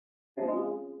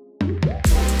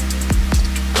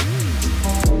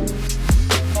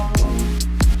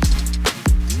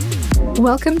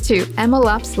Welcome to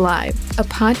MLOps Live, a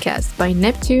podcast by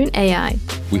Neptune AI.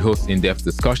 We host in-depth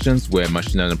discussions where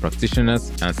machine learning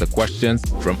practitioners answer questions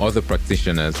from other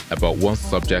practitioners about one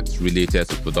subject related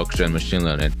to production machine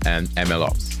learning and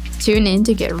MLOps. Tune in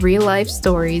to get real-life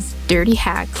stories, dirty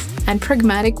hacks, and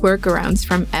pragmatic workarounds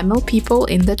from ML people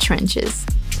in the trenches.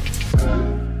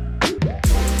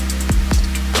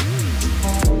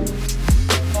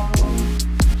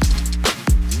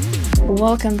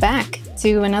 Welcome back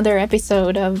to another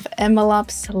episode of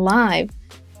MLOps Live.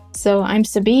 So I'm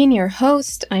Sabine, your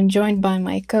host. I'm joined by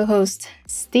my co-host,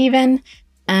 Steven.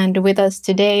 And with us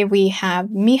today, we have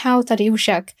Michal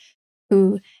Tadeusiak,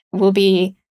 who will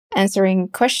be answering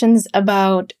questions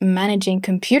about managing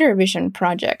computer vision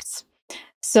projects.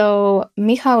 So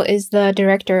Michal is the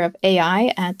director of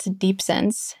AI at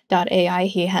DeepSense.ai.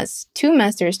 He has 2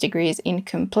 master's degrees in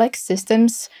complex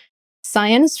systems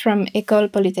science from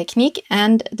École Polytechnique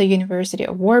and the University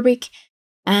of Warwick,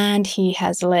 and he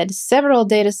has led several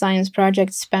data science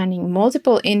projects spanning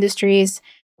multiple industries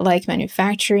like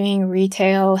manufacturing,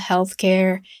 retail,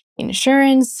 healthcare,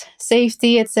 insurance,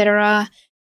 safety, etc.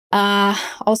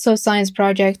 Also science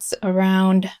projects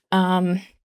around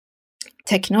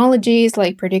technologies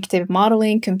like predictive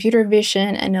modeling, computer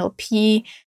vision, NLP,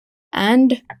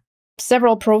 and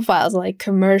several profiles like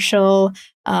commercial,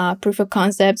 proof of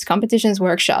concepts, competitions,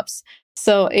 workshops.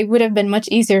 So it would have been much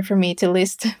easier for me to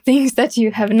list things that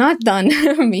you have not done,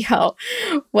 Michal.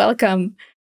 Welcome.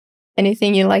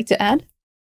 Anything you'd like to add?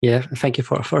 Yeah, thank you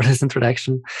for this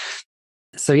introduction.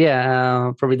 So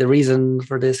probably the reason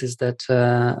for this is that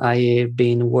I've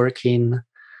been working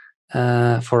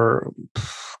for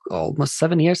almost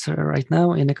 7 years right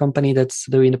now in a company that's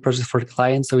doing the project for the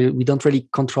client. So we don't really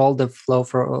control the flow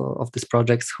of these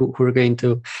projects, who are going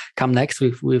to come next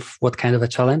with what kind of a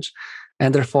challenge.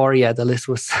 And therefore, the list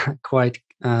was quite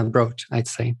broad, I'd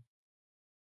say.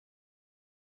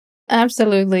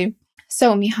 Absolutely.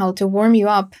 So, Michal, to warm you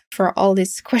up for all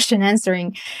this question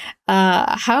answering,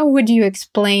 how would you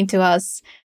explain to us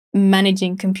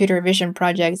managing computer vision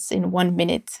projects in 1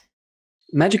 minute?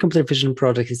 Managing computer vision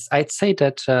projects, I'd say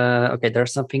that, there are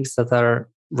some things that are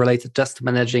related just to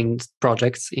managing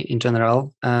projects in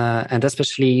general. And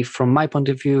especially from my point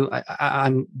of view,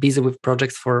 I'm busy with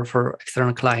projects for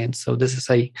external clients. So this is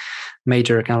a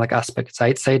major kind of like aspect. So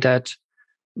I'd say that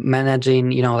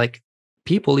managing,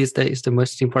 people is the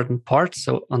most important part.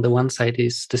 So on the one side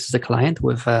this is the client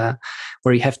with where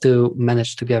you have to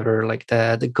manage together like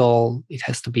the goal. It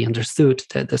has to be understood,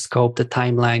 the scope, the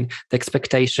timeline, the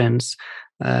expectations.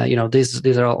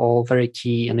 These are all very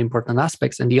key and important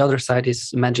aspects. And the other side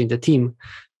is managing the team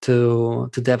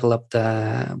to develop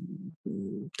the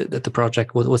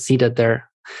project. We'll see that there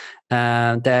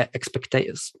the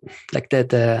expectations, like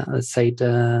the let's say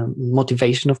the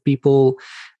motivation of people,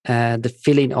 the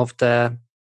feeling of the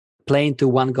playing to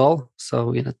one goal.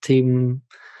 So team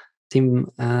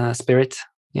spirit.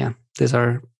 Yeah, these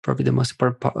are probably the most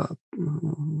important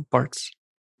parts.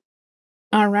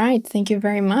 All right, thank you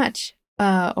very much.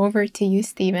 Over to you,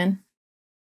 Steven.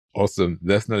 Awesome.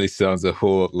 Definitely sounds a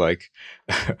whole like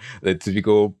the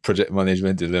typical project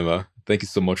management dilemma. Thank you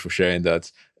so much for sharing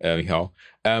that, Michal.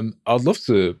 I'd love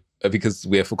to, because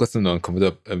we are focusing on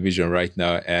computer vision right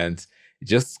now, and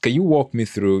just can you walk me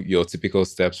through your typical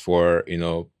steps for,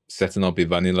 setting up a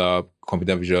vanilla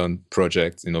computer vision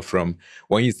project, from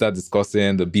when you start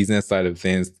discussing the business side of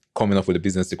things, coming up with the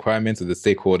business requirements to the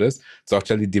stakeholders, to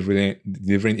actually delivering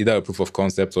either a proof of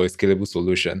concept or a scalable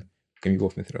solution. Can you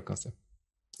walk me through that concept?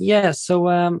 Yeah,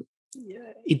 so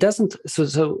it doesn't. So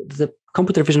the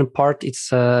computer vision part,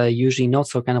 it's usually not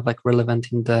so kind of like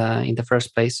relevant in the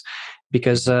first place,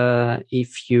 because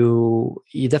if you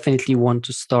definitely want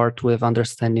to start with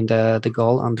understanding the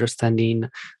goal, understanding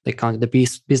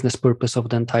the business purpose of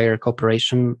the entire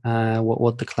corporation,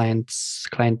 what the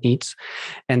client needs,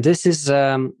 and this is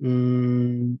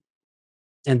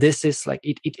like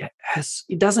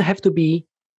it doesn't have to be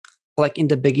like in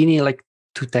the beginning like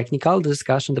too technical.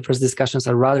 The first discussions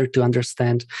are rather to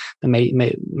understand the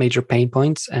major pain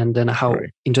points and then how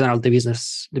in general the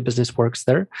business works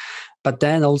there, but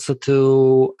then also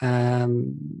to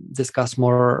discuss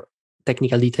more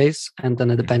technical details, and then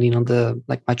depending on the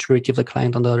like maturity of the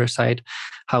client on the other side,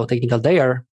 how technical they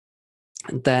are,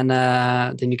 and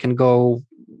then you can go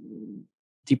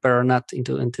deeper or not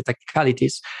into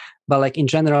technicalities. But like in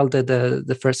general,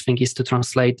 the first thing is to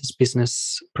translate this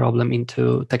business problem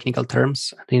into technical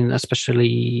terms,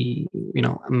 especially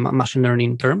machine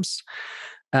learning terms.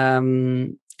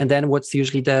 And then what's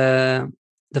usually the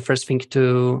first thing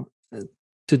to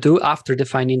do after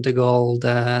defining the goal,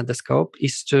 the scope,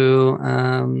 is to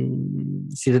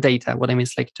see the data. What I mean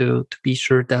is like to be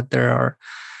sure that there are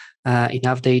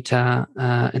enough data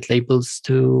and labels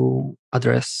to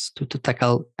address, to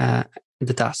tackle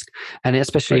the task. And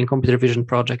especially in computer vision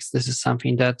projects, this is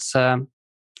something that's,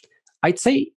 I'd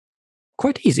say,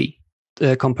 quite easy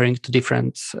comparing to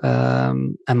different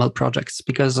ML projects,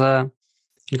 because in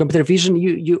computer vision,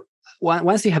 you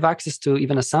once you have access to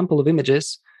even a sample of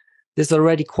images, it's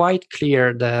already quite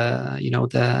clear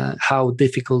the how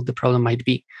difficult the problem might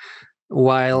be.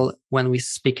 While when we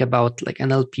speak about like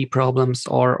NLP problems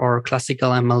or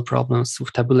classical ML problems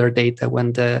with tabular data,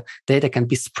 when the data can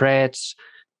be spread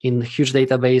in huge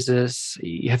databases,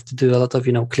 you have to do a lot of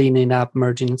cleaning up,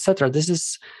 merging, etc. This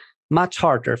is much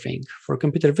harder thing. For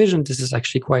computer vision, this is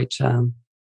actually quite an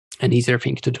easier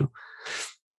thing to do.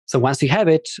 So once you have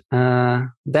it,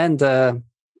 then the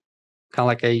kind of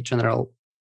like a general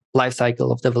life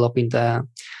cycle of developing the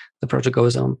project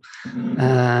goes on.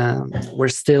 We're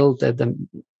still the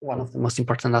one of the most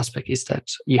important aspect is that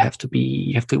you have to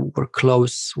work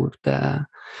close with the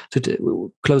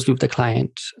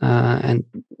client, and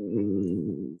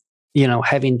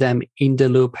having them in the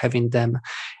loop, having them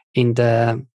in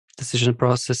the decision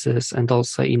processes, and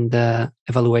also in the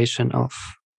evaluation of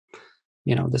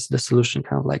the solution,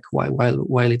 kind of like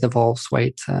while it evolves, while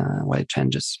it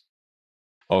changes.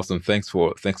 Awesome. Thanks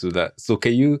for that. So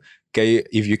can you,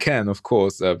 if you can, of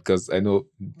course, because I know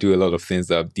do a lot of things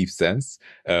that have deep sense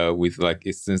with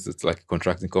since it's like a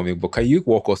contracting company, but can you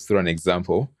walk us through an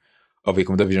example of a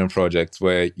computer vision project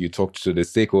where you talked to the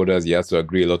stakeholders, you have to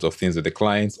agree a lot of things with the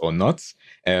clients or not,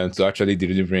 and to actually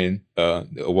delivering a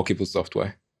workable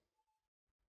software?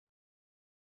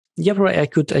 Yeah, right. I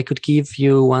could give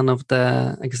you one of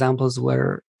the examples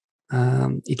where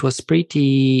it was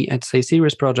pretty, I'd say,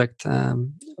 serious project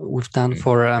we've done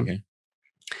for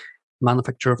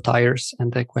manufacturer of tires,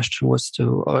 and the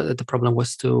problem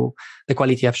was to the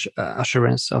quality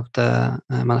assurance of the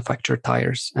manufactured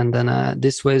tires. And then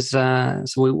this was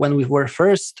when we were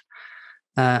first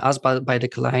asked by the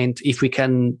client if we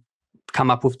can come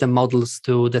up with the models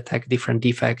to detect different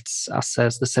defects,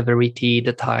 assess the severity,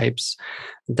 the types,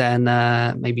 then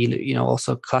maybe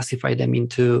also classify them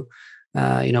into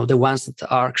the ones that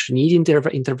are actually need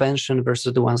intervention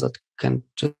versus the ones that can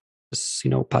just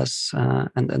pass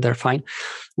and they're fine.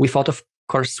 We thought, of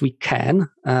course, we can,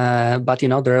 but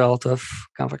there are a lot of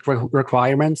kind of like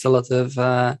requirements, a lot of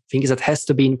things that has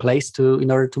to be in place in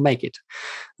order to make it,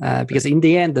 because in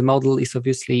the end the model is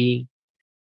obviously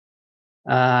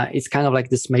it's kind of like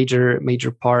this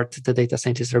major part the data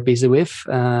scientists are busy with,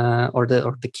 or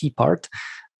the key part.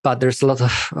 But there's a lot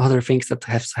of other things that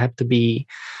have to be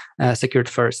secured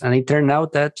first. And it turned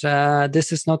out that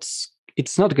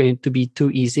it's not going to be too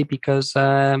easy, because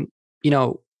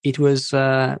it was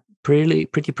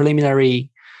pretty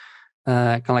preliminary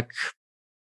kind of like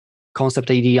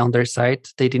concept idea on their side.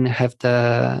 They didn't have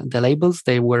the labels.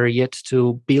 They were yet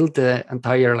to build the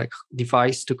entire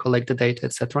device to collect the data,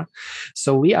 etc.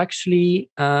 So we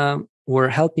actually were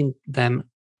helping them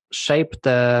shape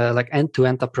the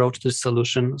end-to-end approach to the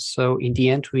solution. So in the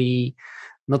end, we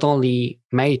not only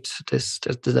made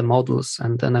the models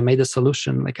and then I made a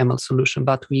solution, like ML solution,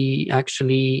 but we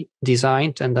actually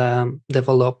designed and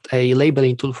developed a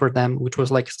labeling tool for them, which was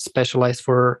specialized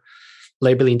for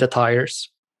labeling the tires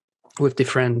with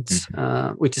different,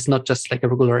 which is not just like a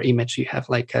regular image. You have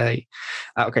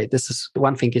this is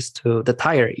one thing is to the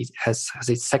tire. It has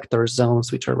its sector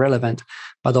zones which are relevant,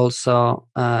 but also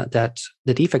that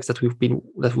the defects that we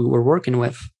were working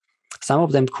with, some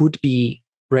of them could be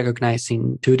recognized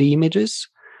in 2D images,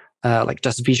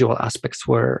 just visual aspects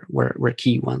were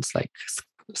key ones, like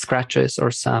scratches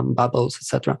or some bubbles,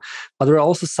 etc. But there are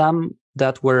also some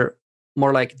that were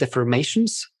more like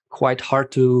deformations, quite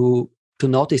hard to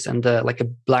notice, and like a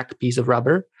black piece of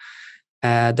rubber.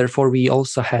 Therefore, we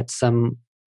also had some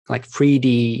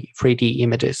 3D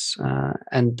images,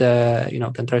 and the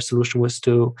entire solution was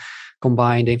to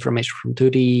combine the information from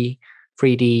 2D,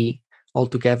 3D all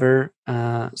together.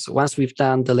 So once we've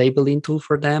done the labeling tool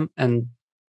for them, and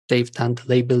they've done the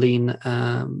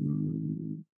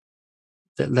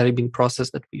labeling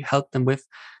process that we helped them with,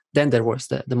 then there was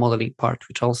the modeling part,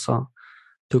 which also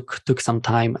took some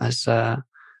time, as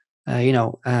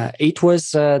it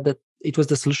was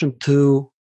the solution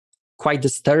to quite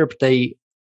disturb the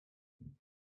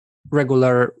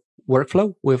regular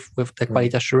workflow with the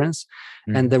quality assurance.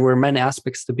 And there were many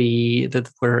aspects that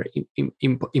were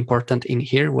important in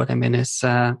here. What I mean is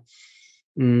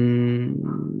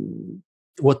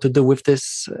what to do with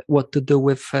this, the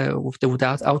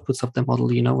outputs of the model,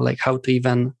 how to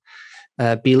even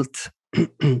build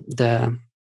the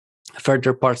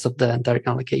further parts of the entire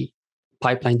kind of like a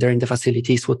pipeline there in the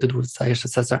facilities, what to do with tires,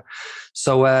 etc.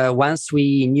 So once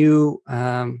we knew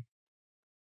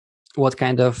what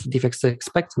kind of defects to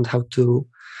expect and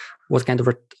what kind of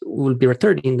will be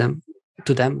returning them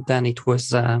to them, then it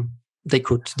was they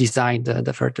could design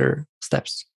the further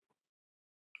steps.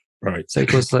 Right. So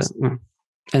it was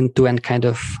end-to-end kind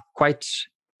of quite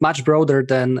much broader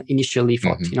than initially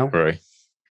thought. Right.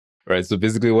 Right. So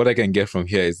basically, what I can get from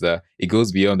here is that it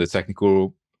goes beyond the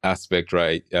technical aspect,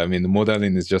 right? I mean, the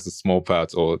modeling is just a small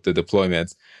part, or the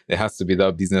deployment. There has to be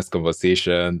that business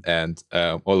conversation and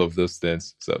all of those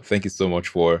things. So thank you so much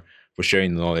for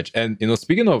sharing the knowledge. And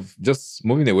speaking of just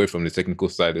moving away from the technical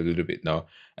side a little bit now,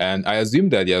 and I assume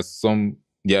that there's some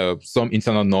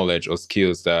internal knowledge or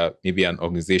skills that maybe an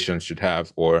organization should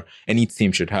have or any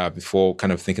team should have before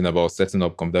kind of thinking about setting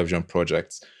up computer vision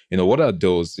projects. What are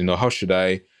those? How should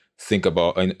I think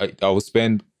about? And I will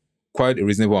spend quite a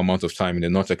reasonable amount of time in the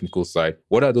non-technical side.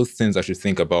 What are those things I should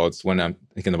think about when I'm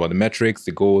thinking about the metrics,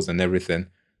 the goals, and everything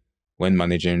when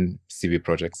managing CV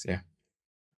projects? Yeah.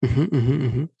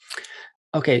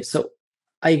 Okay, so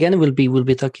again, we'll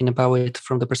be talking about it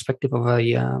from the perspective of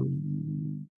a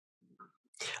kind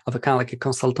of like a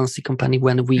consultancy company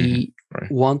when we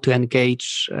want to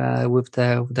engage with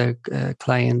the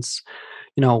clients,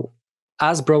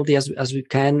 as broadly as we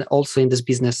can, also in this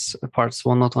business part,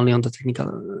 so not only on the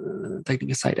technical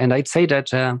side. And I'd say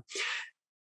that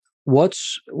what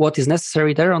is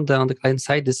necessary there on the client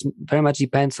side, this very much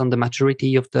depends on the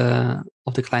maturity of the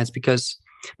clients, because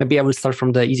maybe I will start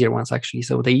from the easier ones actually.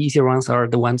 So the easier ones are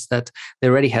the ones that they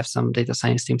already have some data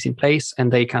science teams in place,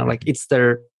 and they kind of like it's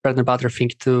their bread and butter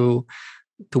thing to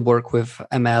work with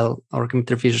ML or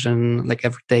computer vision like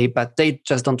every day, but they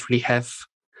just don't really have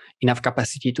enough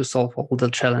capacity to solve all the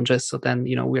challenges. So then,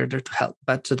 we're there to help.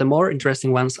 But the more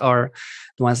interesting ones are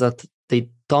the ones that they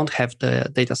don't have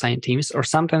the data science teams, or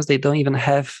sometimes they don't even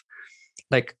have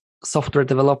like software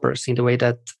developers in the way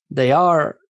that they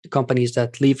are companies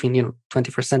that live in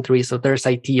 21st century. So there's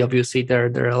IT, obviously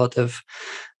there are a lot of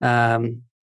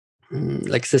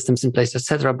like systems in place,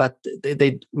 etc. But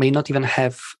they may not even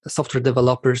have software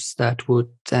developers that would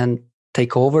then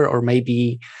take over, or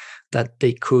maybe that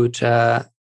they could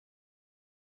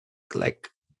like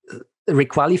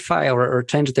requalify or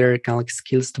change their kind of like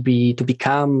skills to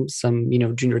become some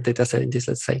junior data scientists,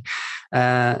 let's say.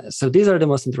 So these are the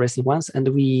most interesting ones, and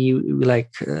we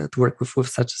like to work with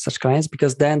such clients,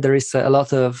 because then there is a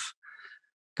lot of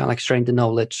kind of like sharing the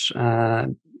knowledge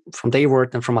from their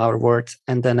work and from our work.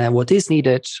 And then what is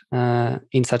needed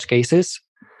in such cases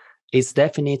is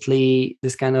definitely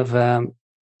this kind of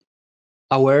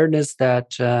awareness that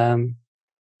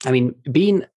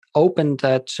being open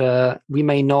that we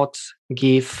may not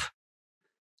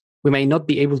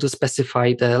be able to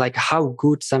specify how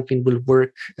good something will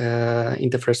work in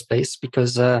the first place,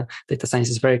 because data science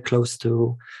is still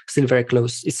very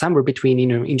close. It's somewhere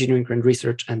between engineering and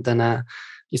research, and then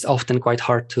it's often quite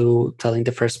hard to tell in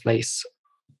the first place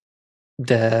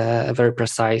the very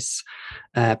precise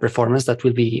performance that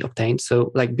will be obtained.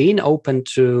 So like being open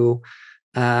to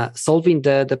solving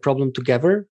the problem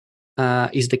together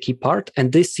is the key part.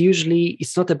 And this usually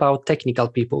is not about technical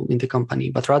people in the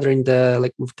company, but rather in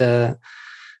with the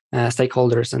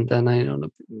stakeholders and then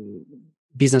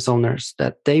business owners,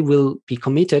 that they will be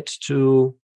committed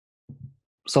to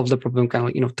solve the problem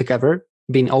kind of together,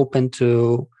 being open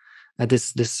to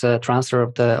this transfer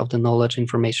of the knowledge,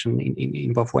 information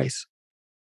in both ways.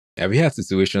 Have you had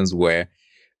situations where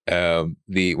when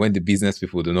the business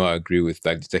people do not agree with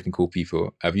like the technical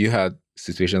people? Have you had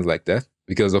situations like that?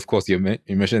 Because of course you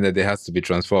mentioned that there has to be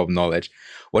transfer of knowledge.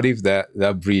 What if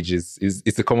that bridge is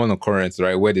it's a common occurrence,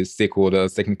 right? Where the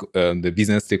stakeholders, the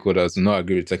business stakeholders do not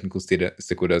agree with technical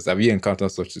stakeholders. Have you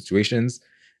encountered such situations?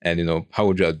 And how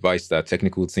would you advise that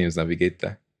technical teams navigate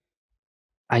that?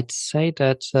 I'd say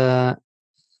that to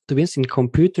be honest, in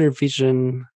computer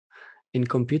vision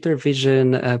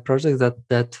projects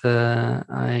that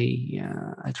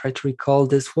I try to recall,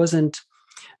 this wasn't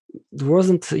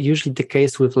usually the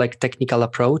case with like technical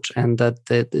approach, and that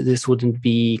this wouldn't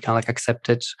be kind of like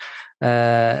accepted.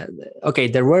 Okay,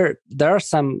 there were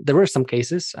some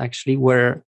cases actually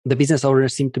where the business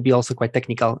owners seemed to be also quite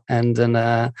technical, and then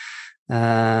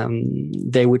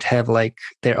they would have like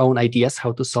their own ideas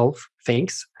how to solve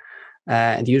things,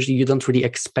 and usually you don't really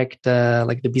expect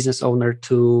like the business owner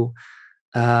to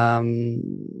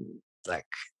like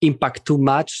impact too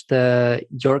much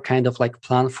your kind of like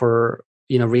plan for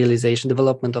realization,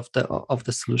 development of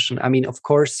the solution. I mean, of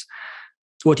course,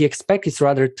 what you expect is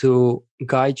rather to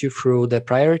guide you through the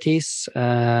priorities,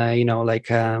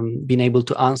 being able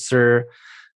to answer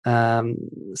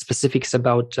specifics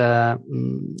about the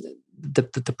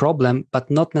problem, but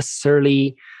not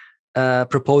necessarily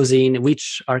proposing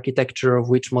which architecture of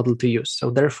which model to use. So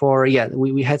therefore,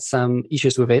 we had some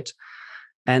issues with it.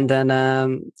 And then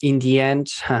in the end,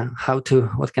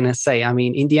 what can I say? I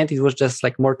mean, in the end, it was just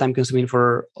like more time consuming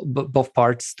for both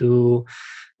parts to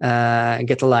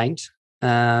get aligned.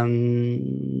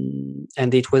 And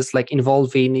it was like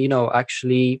involving,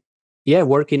 actually,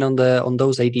 working on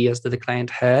those ideas that the client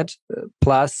had,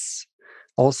 plus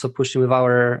also pushing with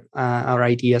our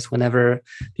ideas whenever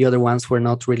the other ones were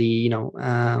not really,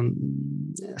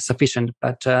 sufficient.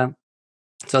 But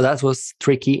so that was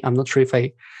tricky. I'm not sure if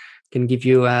I can give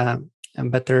you a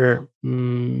better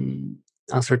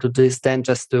answer to this than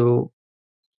just to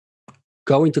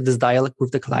go into this dialogue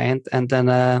with the client and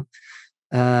then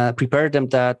prepare them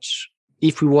that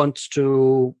if we want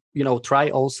to, try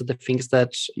also the things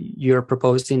that you're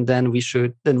proposing, then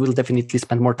we'll definitely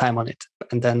spend more time on it.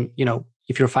 And then,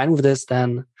 if you're fine with this,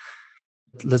 then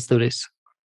let's do this.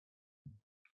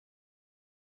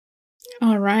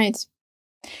 All right.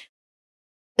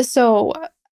 So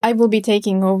I will be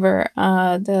taking over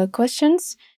the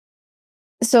questions.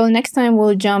 So next time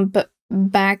we'll jump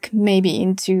back maybe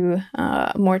into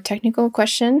a more technical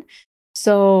question.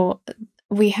 So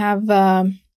we have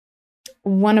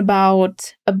one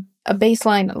about a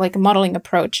baseline, like a modeling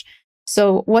approach.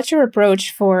 So what's your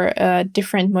approach for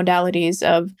different modalities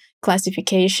of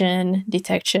classification,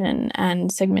 detection,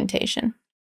 and segmentation?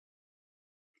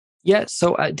 Yeah,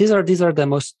 so these are the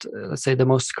most, let's say, the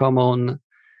most common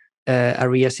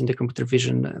areas in the computer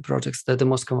vision projects, the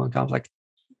most common kind of like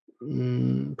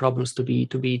problems to be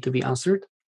answered.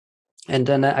 And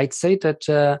then I'd say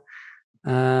that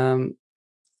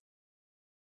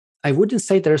I wouldn't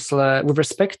say there's with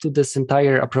respect to this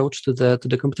entire approach to the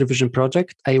computer vision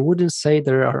project, I wouldn't say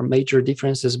there are major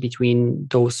differences between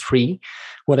those three.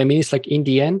 What I mean is, like, in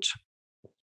the end,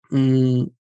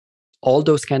 all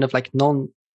those kind of like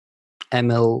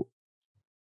non-ML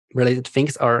related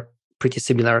things are pretty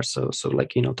similar. So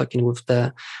like, talking with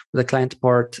the client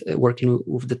part, working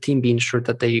with the team, being sure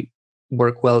that they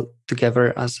work well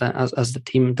together as the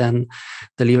team, then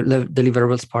the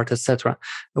deliverables part, etc.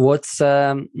 What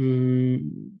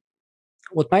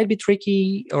might be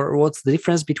tricky, or what's the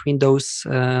difference between those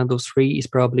three, is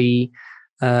probably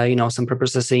some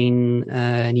preprocessing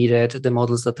needed, the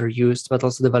models that are used, but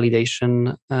also the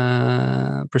validation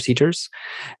procedures.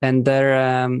 And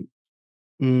there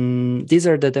these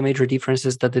are the major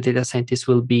differences that the data scientists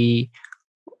will be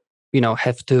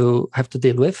have to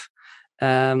deal with.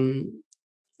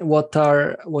 What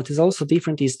is also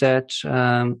different is that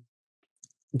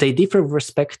they differ with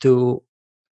respect to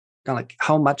kind of like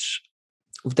how much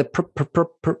of the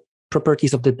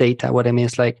properties of the data. What I mean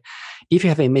is, like, if you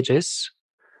have images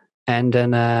and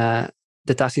then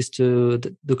the task is to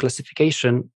do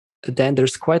classification, then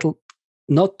there's quite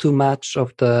not too much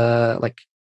of the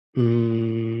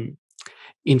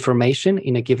information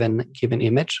in a given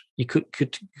image. You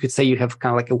could say you have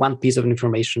kind of like a one piece of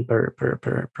information per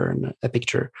a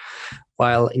picture,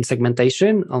 while in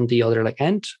segmentation, on the other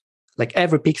end, like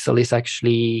every pixel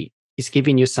is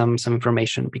giving you some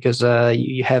information, because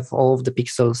you have all of the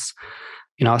pixels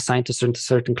assigned to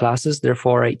certain classes.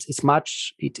 Therefore, it's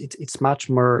much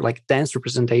more like dense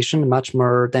representation, much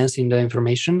more dense in the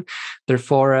information.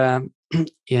 Therefore,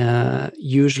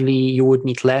 usually you would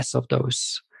need less of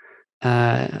those,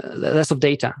 less of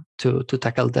data to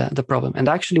tackle the problem. And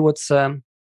actually, what's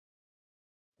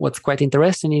quite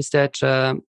interesting is that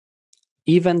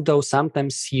even though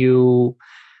sometimes the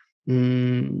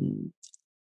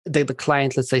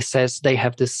client, let's say, says they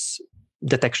have this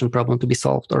detection problem to be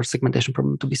solved or segmentation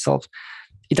problem to be solved,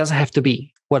 it doesn't have to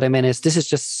be. What I mean is, this is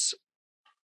just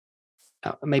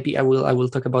maybe I will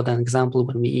talk about an example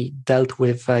when we dealt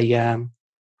with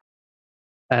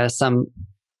some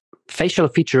facial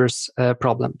features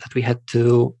problem that we had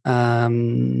to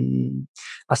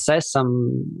assess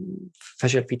some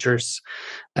facial features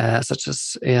such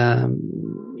as kind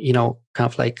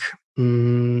of like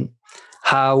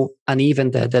how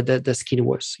uneven the skin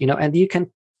was, and you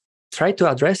can try to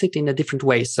address it in a different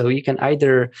way. So you can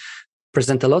either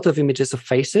present a lot of images of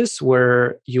faces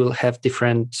where you'll have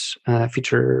different like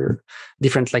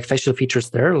facial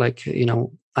features there, like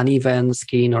uneven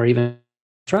skin or even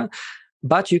etc.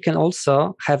 But you can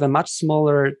also have a much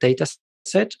smaller data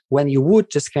set when you would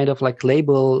just kind of like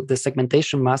label the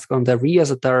segmentation mask on the areas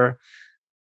that are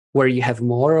where you have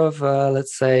more of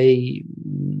let's say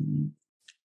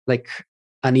like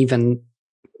uneven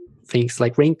things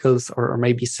like wrinkles or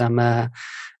maybe some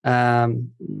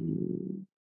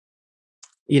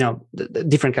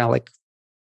different kind of like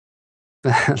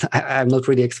I'm not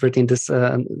really expert in this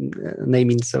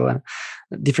naming, so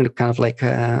different kind of like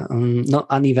not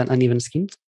uneven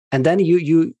skins. And then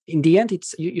you in the end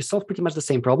you solve pretty much the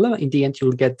same problem. In the end,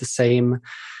 you'll get the same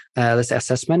let's say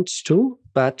assessment tool,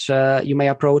 but you may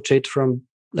approach it from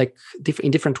like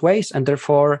in different ways, and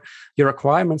therefore your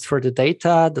requirements for the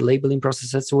data, the labeling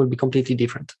processes will be completely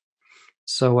different.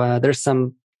 So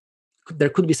there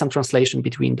could be some translation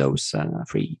between those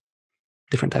three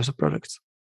different types of products.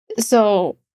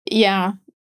 So yeah,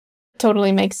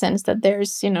 totally makes sense that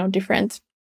there's different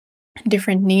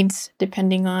needs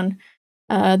depending on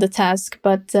the task.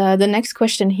 But the next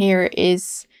question here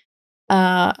is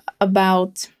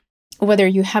about whether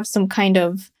you have some kind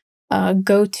of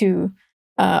go-to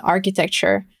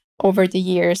architecture over the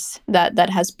years that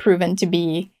has proven to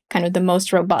be kind of the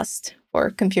most robust for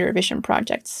computer vision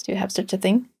projects. Do you have such a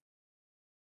thing?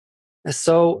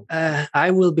 So I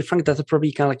will be frank that I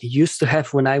probably kind of like used to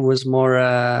have when I was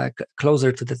more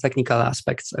closer to the technical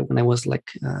aspects. When I was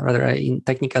like rather in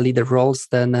technical leader roles,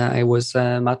 then I was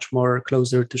much more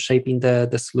closer to shaping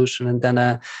the solution. And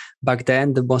then back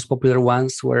then, the most popular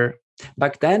ones were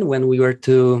back then when we were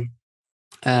to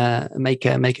make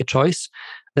a choice.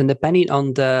 Then depending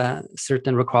on the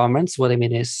certain requirements, what I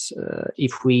mean is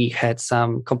if we had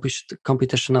some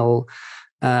computational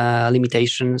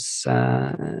limitations,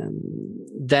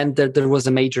 then there was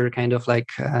a major kind of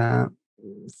like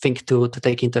thing to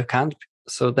take into account.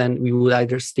 So then we would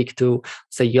either stick to,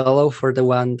 say, YOLO for the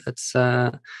one that's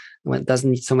when it doesn't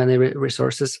need so many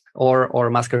resources, or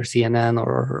Masker CNN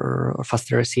or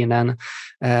faster CNN,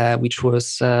 which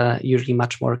was usually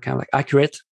much more kind of like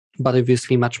accurate, but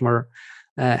obviously much more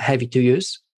heavy to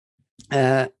use.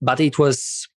 But it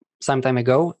was some time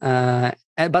ago.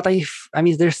 But I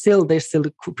mean, they're still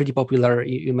pretty popular.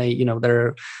 You may, there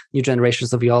are new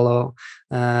generations of YOLO,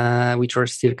 which are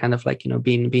still kind of like,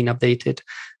 being updated.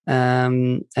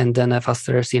 And then a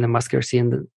faster scene and Masker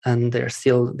scene, and they're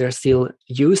still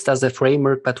used as a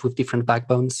framework, but with different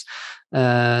backbones.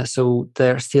 So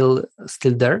they're still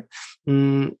there.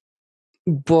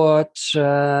 But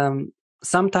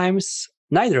sometimes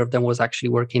neither of them was actually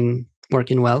working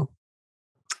well.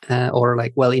 Or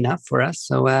like well enough for us.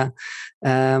 So I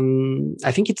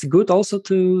think it's good also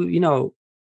to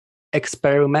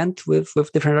experiment with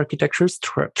different architectures.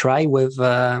 Try with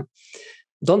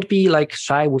don't be like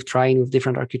shy with trying with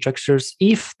different architectures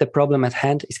if the problem at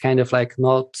hand is kind of like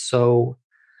not so,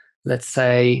 let's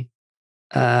say,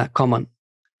 common.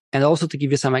 And also to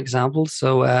give you some examples,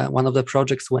 so one of the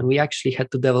projects when we actually had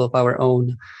to develop our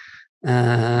own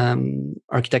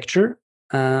architecture,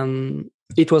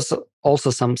 it was also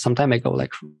some time ago,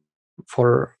 like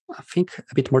for I think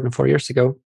a bit more than 4 years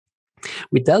ago.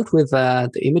 We dealt with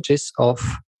the images of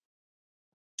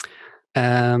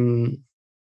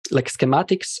like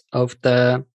schematics of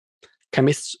the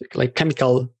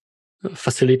chemical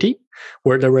facility,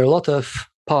 where there were a lot of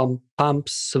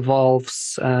pumps,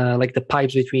 valves, like the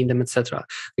pipes between them, etc.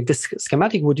 Like this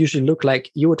schematic would usually look like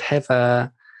you would have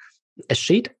a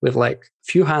sheet with like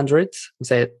few hundred,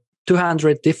 say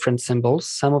 200 different symbols,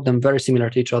 some of them very similar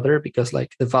to each other, because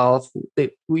like the valve,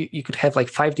 you could have like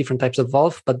 5 different types of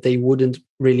valve, but they wouldn't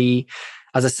really,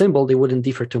 as a symbol, they wouldn't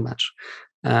differ too much.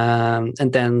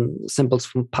 And then symbols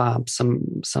from pumps,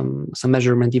 some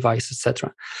measurement devices,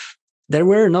 etc. There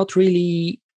were not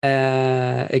really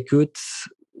a good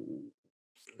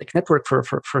like network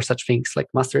for such things, like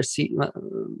Masker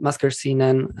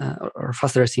CNN or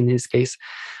faster scene in this case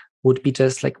would be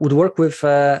just like would work with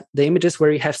the images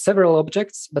where you have several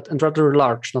objects, but and rather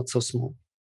large, not so small.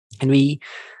 And we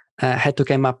had to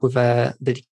come up with a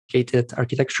dedicated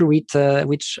architecture with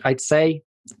which I'd say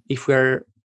if we're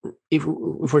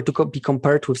to be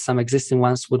compared with some existing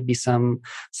ones, would be some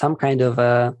kind of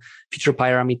a feature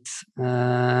pyramid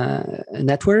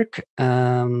network,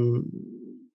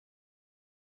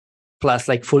 plus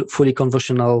like fully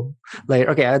convolutional layer.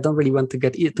 Okay, I don't really want to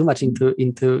get too much into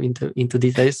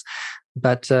details,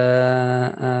 but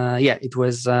yeah, it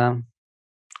was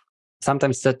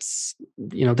sometimes that's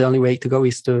the only way to go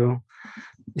is to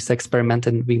experiment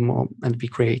and be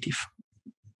creative.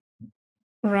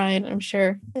 Right, I'm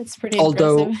sure it's pretty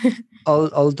although impressive.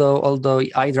 although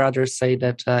I'd rather say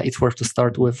that it's worth to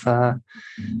start with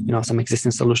some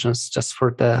existing solutions just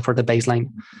for the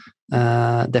baseline.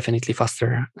 Definitely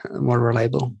faster, more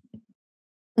reliable.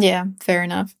 Yeah, fair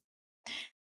enough.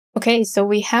 Okay, so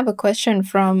we have a question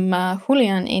from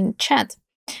Julian in chat.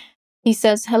 He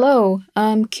says, hello,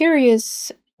 I'm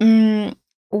curious,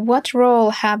 what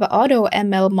role have auto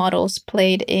ML models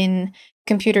played in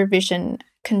computer vision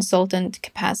consultant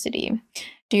capacity?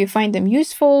 Do you find them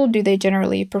useful? Do they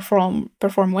generally perform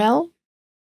well?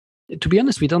 To be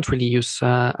honest, we don't really use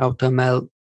AutoML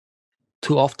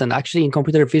too often. Actually, in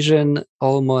computer vision,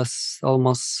 almost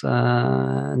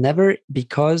never,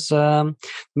 because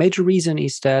major reason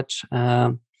is that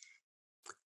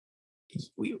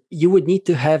you would need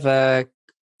to have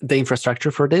the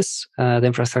infrastructure for this, the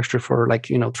infrastructure for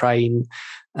trying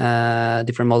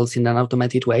different models in an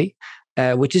automated way.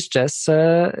 Which is just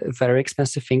a very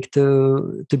expensive thing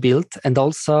to build, and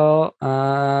also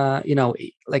AutoML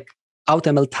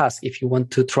task. If you want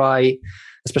to try,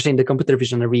 especially in the computer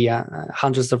vision area,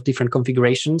 hundreds of different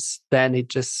configurations, then it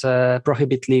just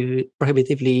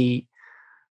prohibitively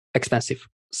expensive.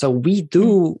 So we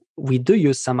do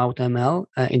use some AutoML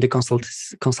in the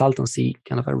consultancy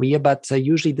kind of area, but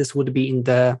usually this would be in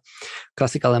the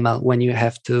classical ML, when you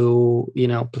have to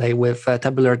play with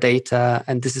tabular data,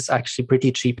 and this is actually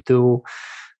pretty cheap to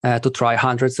try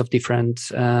hundreds of different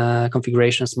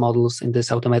configurations models in this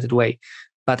automated way.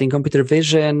 But in computer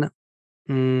vision,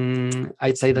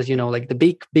 I'd say that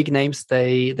the big names,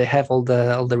 they have all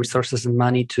the resources and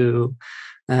money to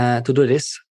do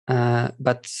this.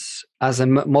 But as a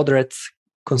moderate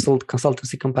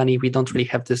consultancy company, we don't really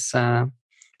have this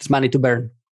money to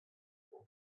burn.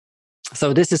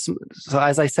 So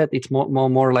as I said, it's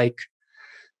more like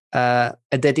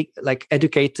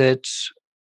educated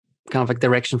kind of like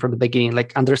direction from the beginning,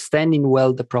 like understanding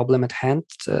well the problem at hand,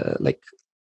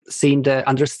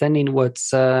 understanding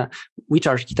which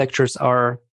architectures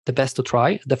are the best to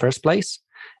try in the first place.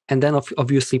 And then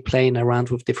obviously playing around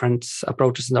with different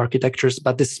approaches and architectures,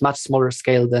 but this is much smaller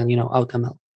scale than,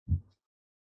 AutoML.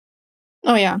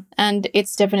 Oh yeah, and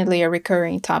it's definitely a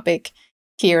recurring topic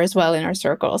here as well in our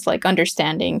circles, like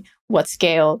understanding what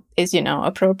scale is,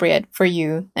 appropriate for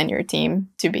you and your team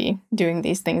to be doing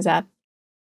these things at.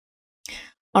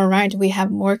 All right, we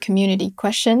have more community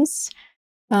questions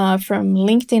from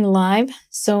LinkedIn Live.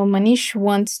 So Manish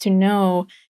wants to know,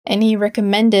 any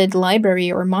recommended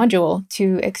library or module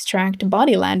to extract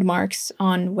body landmarks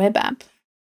on web app?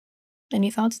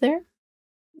 Any thoughts there?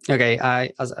 Okay,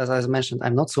 as I mentioned,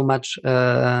 I'm not so much,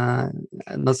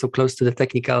 not so close to the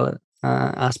technical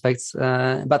aspects.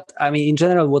 But I mean, in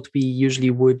general, what we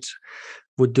usually would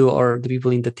do, or the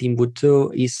people in the team would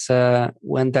do, is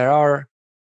when there are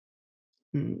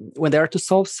to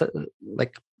solve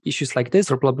issues like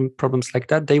this or problems like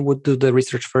that, they would do the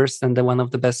research first, and then one of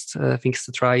the best things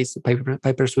to try is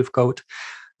papers with code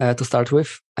to start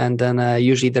with, and then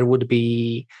usually there would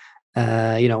be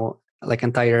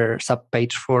entire sub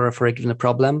page for a given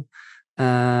problem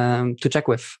to check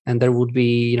with, and there would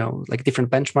be different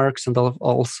benchmarks and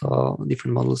also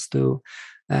different models to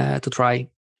try.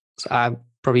 So I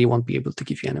probably won't be able to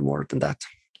give you any more than that.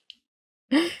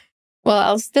 Well,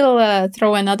 I'll still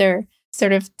throw another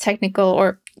sort of technical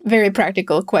or very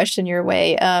practical question your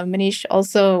way. Manish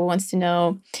also wants to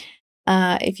know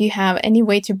if you have any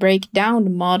way to break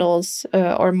down models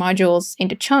or modules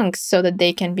into chunks so that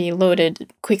they can be loaded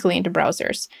quickly into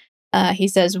browsers. He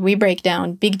says, we break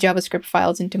down big JavaScript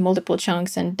files into multiple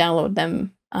chunks and download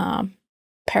them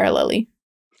parallelly.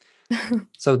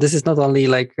 So this is not only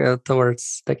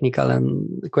towards technical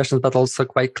and questions, but also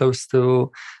quite close to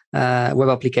web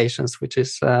applications, which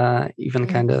is even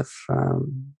kind of.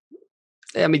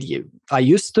 I mean, I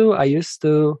used to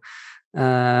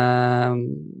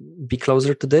be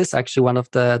closer to this. Actually, one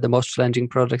of the most challenging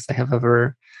projects I have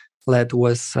ever led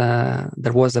was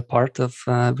there was a part of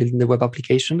building the web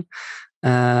application.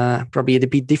 Probably a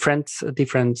bit different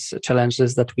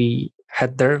challenges that we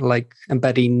had there, like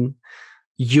embedding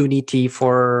Unity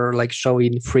for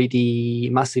showing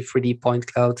massive 3D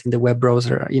point clouds in the web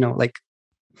browser.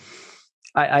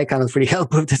 I cannot really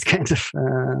help with this kind of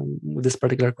with this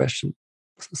particular question.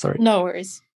 Sorry. No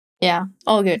worries. Yeah,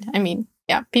 all good. I mean,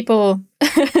 yeah, people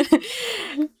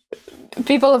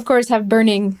of course have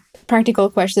burning practical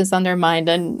questions on their mind,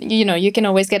 and you can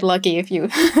always get lucky if you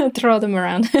throw them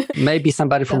around. Maybe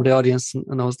somebody from the audience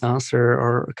knows the answer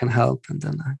or can help, and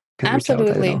then I can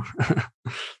Absolutely. reach out. I know.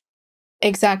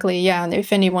 Exactly. Yeah. And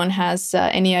if anyone has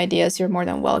any ideas, you're more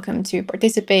than welcome to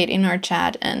participate in our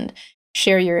chat and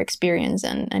share your experience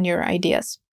and your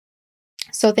ideas.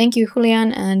 So thank you,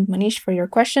 Julian and Manish, for your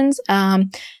questions.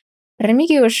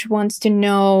 Remigius wants to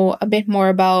know a bit more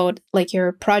about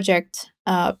your project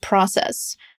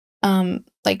process.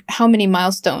 How many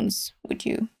milestones would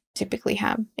you typically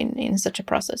have in such a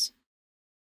process?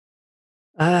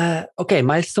 Okay,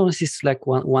 milestones is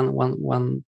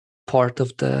one part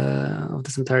of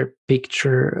this entire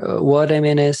picture. What I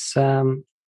mean is,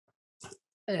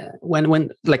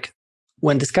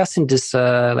 when discussing this,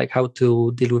 like how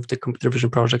to deal with the computer vision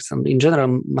projects and in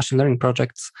general machine learning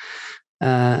projects,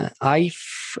 I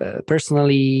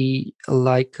personally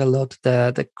like a lot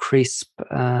the crisp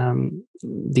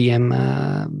DM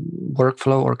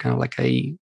workflow, or kind of like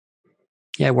a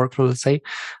workflow, let's say,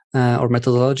 or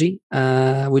methodology,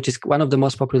 which is one of the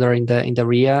most popular in the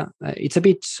RIA. It's a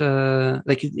bit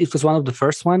like it was one of the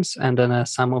first ones, and then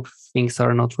some of things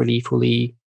are not really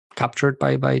fully captured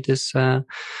by this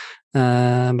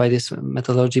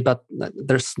methodology, but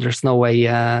there's no way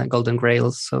golden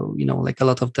grails. So like a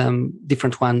lot of them,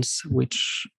 different ones,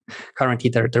 which currently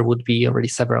there would be already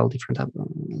several different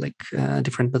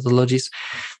different methodologies.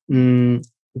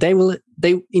 They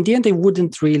in the end they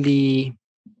wouldn't really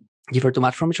differ too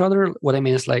much from each other. What I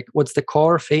mean is, like, what's the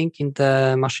core thing in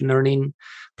the machine learning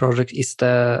project is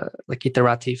the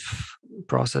iterative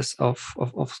process of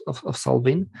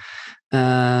solving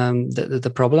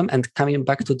the problem. And coming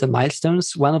back to the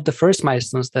milestones, one of the first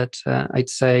milestones that I'd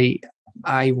say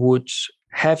I would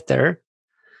have there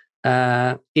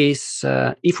is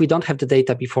if we don't have the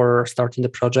data before starting the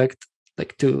project,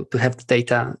 like to have the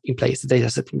data in place, the data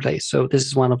set in place. So this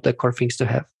is one of the core things to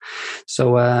have.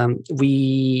 So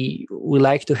we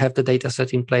like to have the data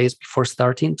set in place before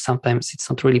starting. Sometimes it's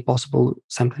not really possible.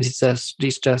 Sometimes it's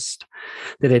just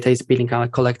the data is being kind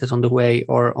of collected on the way,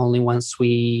 or only once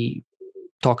we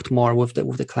talked more with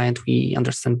the client, we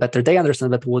understand better. They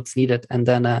understand better what's needed, and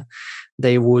then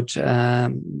they would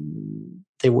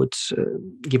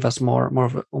give us more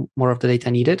of the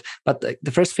data needed. But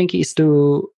the first thing is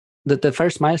the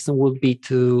first milestone would be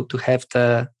to have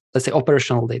the, let's say,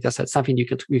 operational data set, something you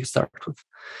could start with.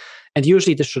 And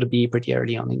usually this should be pretty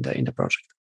early on in the project.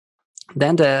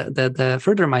 Then the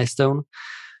further milestone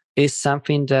is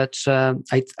something that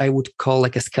I would call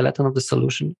like a skeleton of the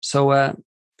solution. So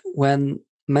when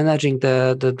managing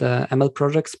the ML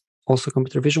projects, also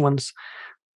computer vision ones,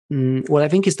 what I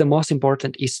think is the most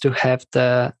important is to have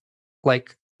the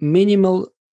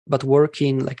minimal but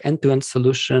working end-to-end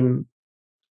solution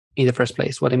in the first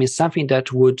place. What I mean, something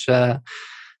that would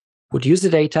use the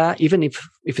data, even if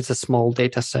it's a small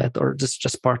data set or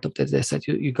just part of the data set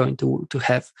you're going to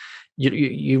have,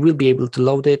 you will be able to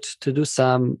load it, to do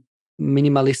some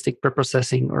minimalistic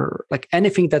preprocessing, or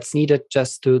anything that's needed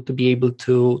just to be able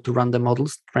to run the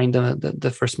models, train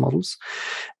the first models.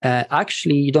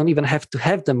 Actually, you don't even have to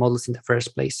have the models in the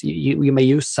first place. You may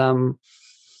use some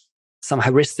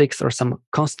heuristics or some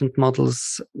constant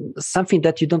models, something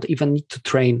that you don't even need to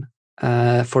train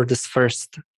for this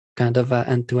first kind of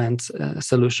end-to-end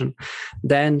solution.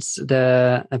 Then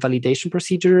the validation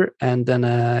procedure, and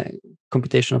then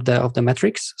computation of the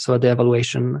metrics, so the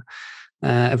evaluation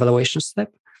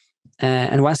step.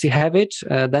 And once you have it,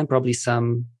 then probably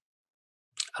some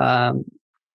the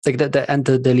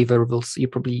deliverables. You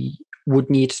probably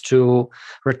would need to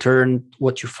return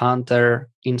what you found there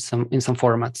in some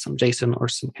format, some JSON or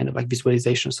some kind of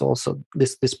visualization. So also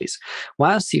this piece.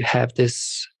 Once you have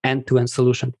this end-to-end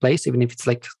solution in place, even if it's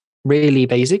really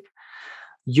basic,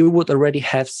 you would already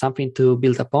have something to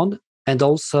build upon. And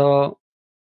also,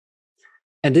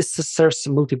 and this serves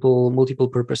multiple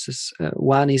purposes.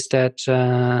 One is that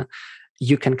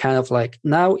you can kind of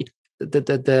now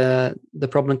the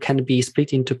problem can be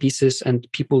split into pieces, and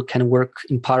people can work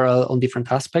in parallel on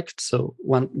different aspects. So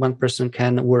one person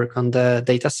can work on the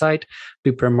data side,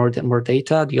 prepare more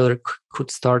data. The other could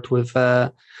start with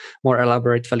more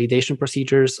elaborate validation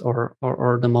procedures or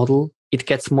the model. It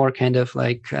gets more kind of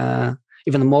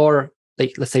even more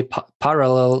let's say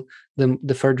parallel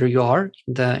the further you are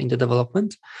in the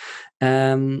development.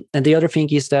 And the other thing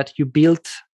is that you build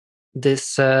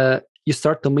this. You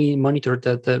start to monitor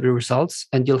the results,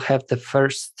 and you'll have the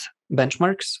first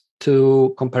benchmarks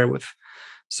to compare with.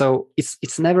 So it's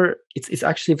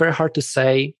actually very hard to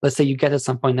say. Let's say you get at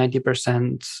some point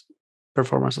 90%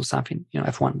 performance of something,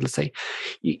 F1. Let's say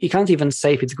you can't even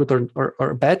say if it's good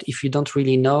or bad if you don't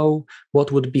really know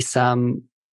what would be some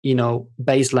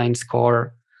baseline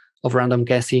score of random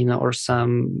guessing, or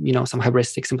some some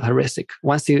simple heuristic.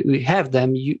 Once you have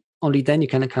them, only then you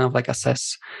can kind of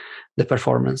assess the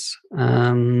performance.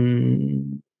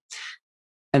 And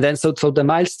then so the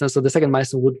milestone, so the second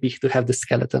milestone would be to have the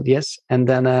skeleton, yes. And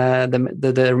then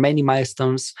the remaining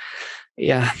milestones,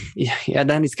 then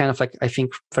it's kind of I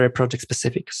think very project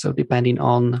specific. So depending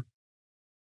on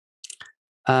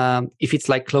if it's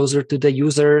closer to the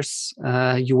users,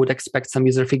 you would expect some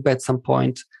user feedback at some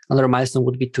point. Another milestone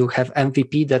would be to have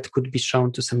MVP that could be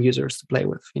shown to some users to play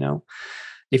with.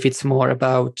 If it's more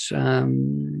about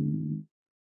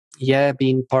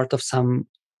being part of some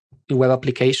web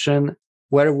application,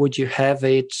 where would you have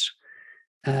it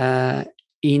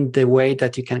in the way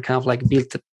that you can kind of like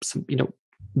build some,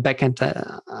 backend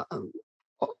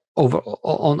over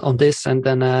on this, and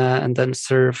then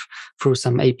serve through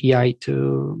some API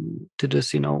to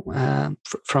this,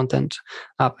 front end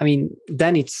app. I mean,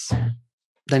 then it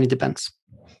depends,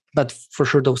 but for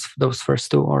sure those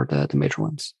first two are the major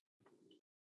ones,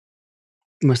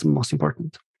 most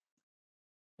important.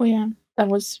 Well, yeah, that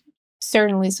was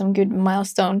certainly some good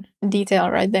milestone detail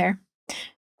right there.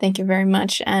 Thank you very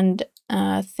much, and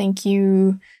thank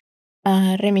you,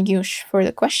 Remigiusz, for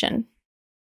the question.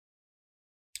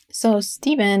 So,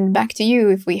 Stephen, back to you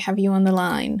if we have you on the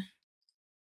line.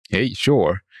 Hey,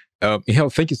 sure. Michal,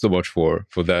 thank you so much for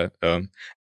that.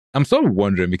 I'm sort of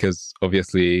wondering, because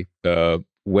obviously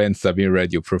when Sabine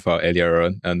read your profile earlier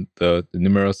on, and the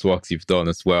numerous works you've done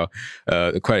as well,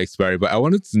 quite inspiring. But I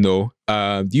wanted to know,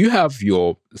 do you have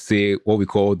your, say, what we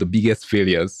call the biggest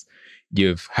failures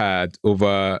you've had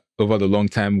over the long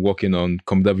time working on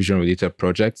computer vision related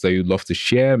projects that you'd love to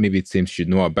share? Maybe teams should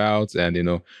know about, and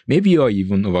maybe you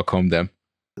even overcome them.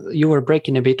 You were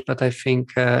breaking a bit, but I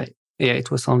think it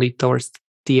was only towards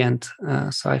the end,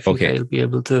 so I think I'll be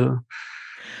able to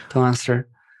answer.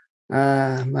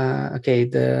 Okay,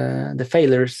 the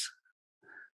failures.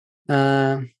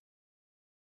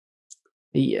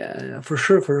 Yeah, for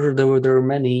sure. There were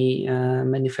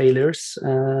many failures.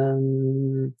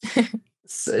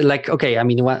 Like, okay, I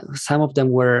mean, some of them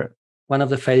were one of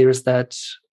the failures that.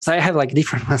 So I have like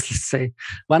different ones. Let's say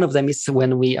one of them is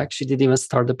when we actually didn't even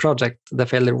start the project. The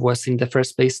failure was in the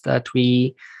first place that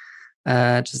we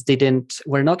just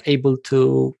we're not able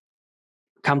to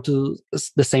come to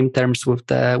the same terms with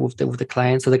the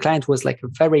client. So the client was like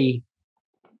very,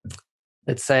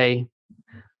 let's say,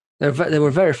 they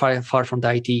were very far from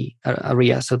the IT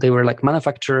area. So they were like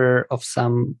manufacturer of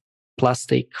some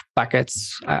plastic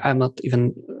packets. I'm not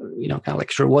even kind of like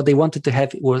sure what they wanted to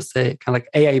have. Was a kind of like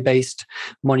AI-based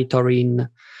monitoring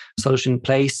solution in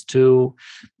place to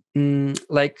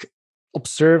like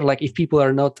observe like if people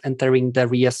are not entering the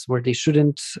areas where they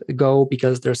shouldn't go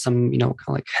because there's some kind of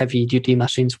like heavy duty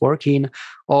machines working,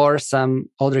 or some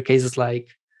other cases like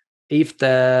if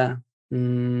the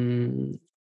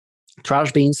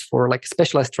trash bins for like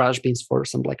specialized trash bins for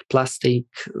some like plastic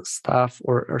stuff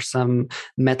or some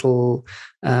metal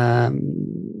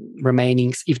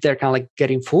remainings, if they're kind of like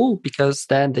getting full, because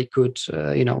then they could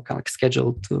kind of like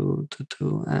schedule to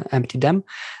empty them.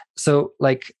 So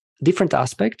like different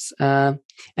aspects, and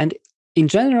in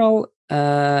general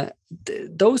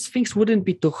those things wouldn't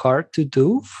be too hard to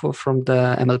do from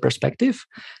the ML perspective,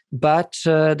 but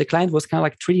the client was kind of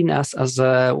like treating us as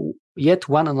yet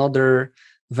one another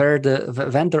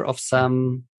vendor of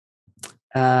some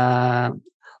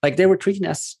like they were treating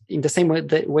us in the same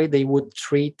way they would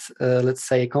treat let's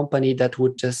say a company that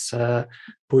would just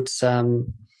put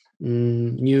some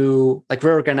new, like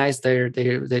reorganize their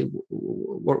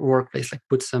workplace, like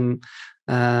put some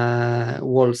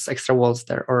extra walls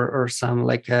there, or some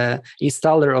like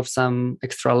installer of some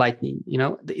extra lightning.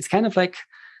 It's kind of like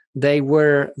they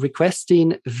were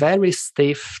requesting very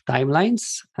stiff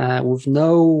timelines with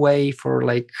no way for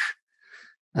like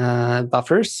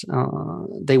buffers.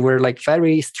 They were like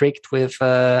very strict with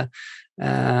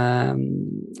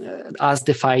us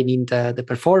defining the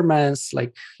performance,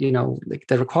 like like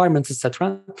the requirements,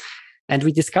 etc. And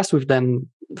we discussed with them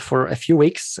for a few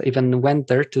weeks. Even went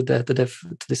there to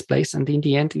this place, and in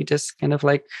the end, we just kind of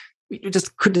like we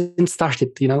just couldn't start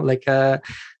it. Like the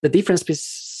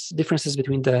differences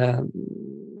between the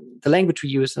language we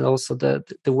use and also the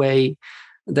way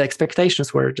the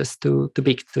expectations were just too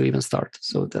big to even start.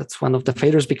 So that's one of the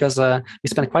failures, because we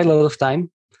spent quite a lot of time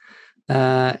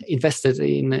invested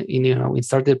in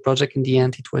starting the project. In the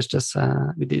end, it was just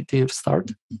we didn't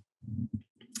start.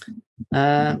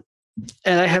 And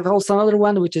I have also another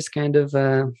one, which is kind of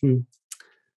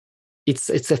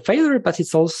it's a failure, but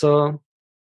it's also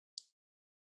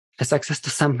a success to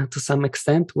some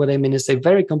extent. What I mean is a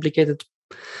very complicated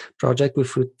project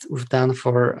we've done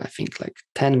for I think like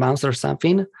 10 months or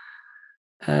something,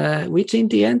 which in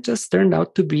the end just turned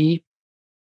out to be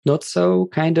not so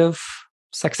kind of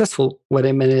successful. What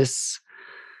I mean is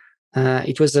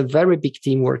it was a very big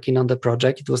team working on the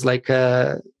project. It was like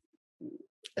a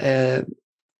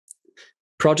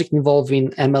project involving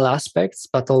ML aspects,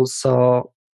 but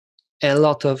also a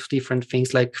lot of different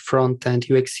things like front end,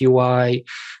 UX, UI,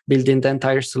 building the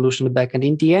entire solution back. And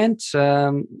in the end,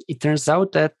 it turns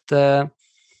out that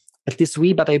at least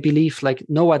but I believe like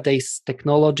nowadays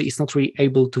technology is not really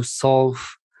able to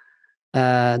solve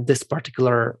this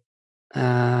particular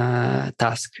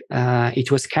task.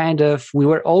 It was kind of, we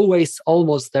were always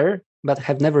almost there, but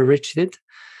have never reached it.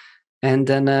 And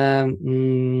then,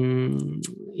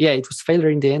 it was failure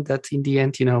in the end. That in the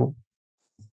end,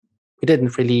 we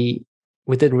didn't really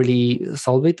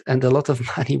solve it, and a lot of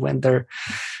money went there.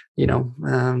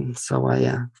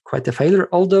 Quite a failure.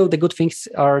 Although the good things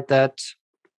are that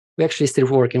we actually still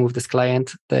working with this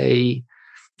client. They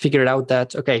figured out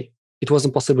that it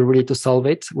wasn't possible really to solve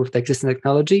it with the existing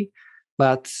technology,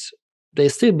 but they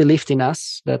still believed in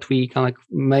us that we kind of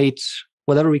made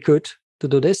whatever we could to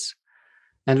do this.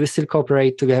 And we still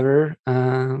cooperate together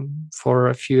for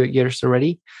a few years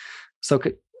already. So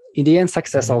in the end,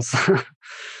 success also.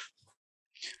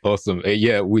 Awesome.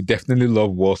 Yeah, we definitely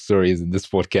love war stories in this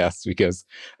podcast because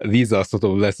these are sort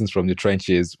of lessons from the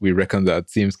trenches we reckon that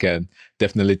teams can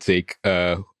definitely take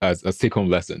as take-home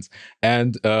lessons.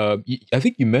 And I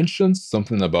think you mentioned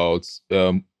something about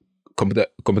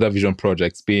computer vision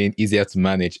projects being easier to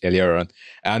manage earlier on.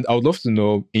 And I would love to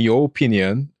know, in your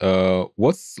opinion,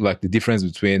 what's like the difference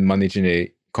between managing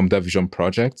a computer vision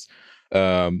project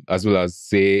as well as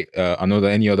say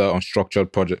any other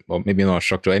unstructured project, or maybe not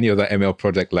unstructured, any other ML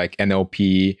project like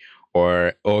NLP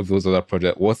or all those other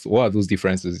projects. What are those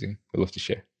differences? I'd love to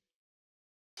share.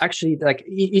 Actually, like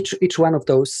each one of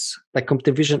those, like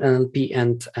computer vision, NLP,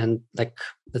 and like,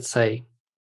 let's say,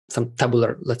 some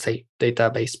tabular, let's say,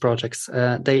 database projects,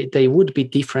 they would be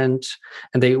different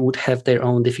and they would have their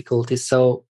own difficulties.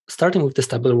 So starting with the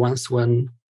tabular ones, when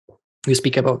you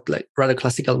speak about like rather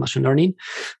classical machine learning,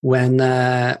 when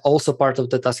also part of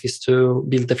the task is to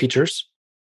build the features,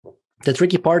 the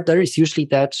tricky part there is usually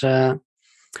that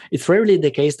it's rarely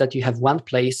the case that you have one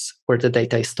place where the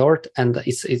data is stored and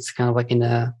it's kind of like in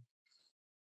a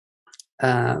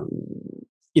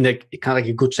kind of like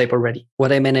a good shape already.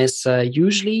 What I mean is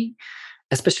usually,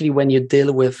 especially when you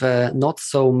deal with not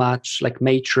so much like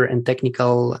mature and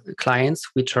technical clients,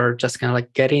 which are just kind of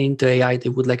like getting into AI, they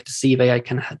would like to see if AI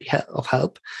can be of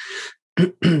help.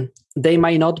 They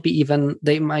might not be in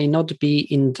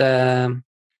the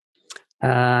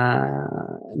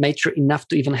mature enough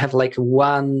to even have like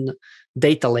one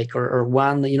data lake or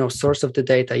one source of the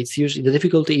data. It's usually the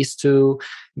difficulty is to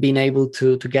being able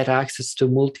to get access to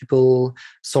multiple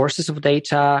sources of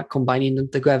data, combining them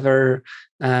together,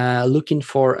 looking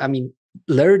for,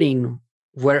 learning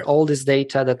where all this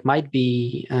data that might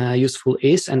be useful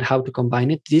is and how to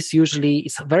combine it. This usually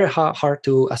is very hard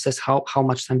to assess how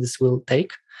much time this will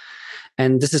take.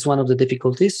 And this is one of the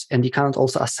difficulties. And you cannot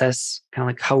also assess kind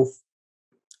of like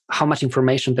how much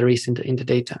information there is in the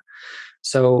data.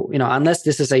 So, unless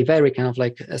this is a very kind of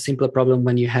like a simpler problem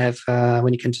when you have,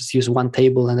 when you can just use one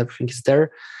table and everything is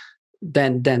there,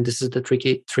 then this is the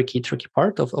tricky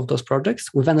part of those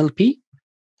projects. With NLP,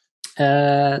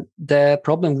 the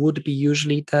problem would be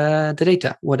usually the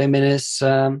data. What I mean is,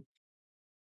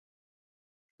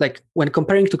 like when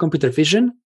comparing to computer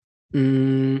vision,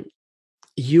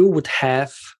 you would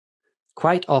have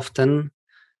quite often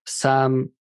some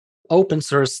open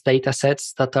source data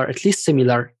sets that are at least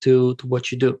similar to what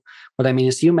you do. What I mean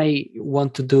is you may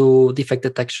want to do defect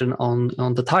detection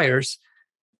on the tires,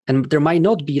 and there might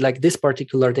not be like this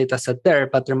particular data set there,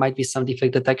 but there might be some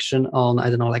defect detection on, I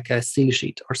don't know, like a steel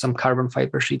sheet or some carbon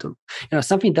fiber sheet,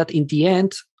 something that in the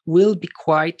end will be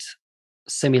quite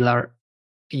similar.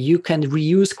 You can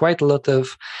reuse quite a lot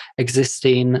of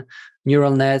existing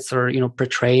neural nets or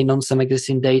pre-train on some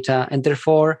existing data, and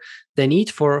therefore the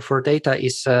need for data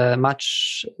is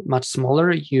much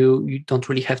smaller. You don't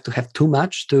really have to have too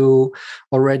much to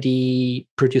already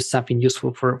produce something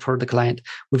useful for the client.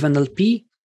 With NLP,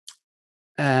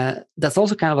 that's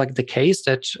also kind of like the case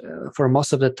that for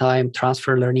most of the time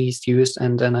transfer learning is used,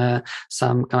 and then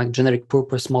some kind of generic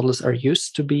purpose models are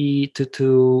used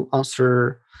to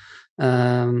answer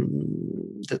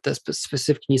the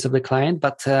specific needs of the client.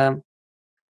 But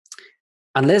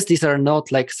unless these are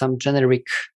not like some generic,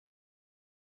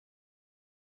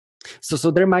 so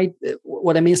there might,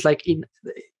 what I mean is like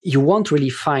you won't really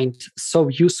find so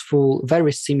useful,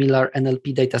 very similar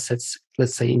NLP data sets,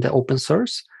 let's say in the open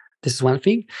source. This is one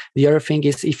thing. The other thing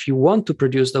is if you want to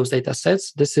produce those data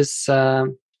sets, this is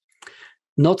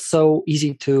not so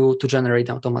easy to generate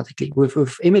automatically.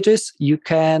 With images, you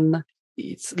can,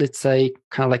 it's, let's say,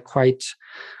 kind of like quite,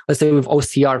 let's say with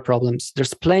OCR problems,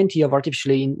 there's plenty of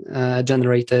artificially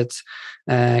generated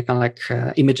kind of like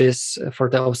images for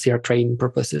the OCR training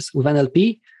purposes. With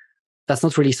NLP, that's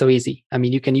not really so easy. I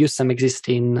mean, you can use some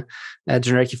existing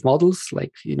generative models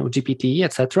like, GPT,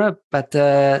 etc. But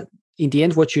in the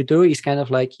end, what you do is kind of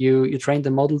like you train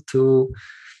the model to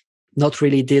not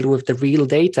really deal with the real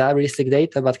data, realistic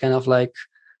data, but kind of like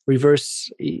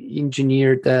reverse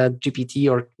engineer the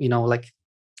GPT, or, like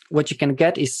what you can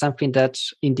get is something that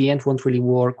in the end won't really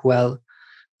work well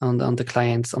on the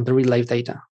clients, on the real life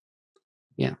data.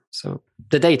 Yeah, so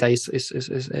the data is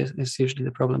usually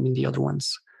the problem in the other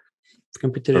ones.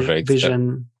 Computer Perfect.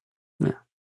 vision, yeah,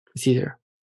 it's easier.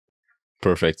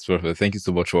 Perfect. Thank you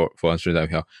so much for answering that,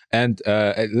 Michal. And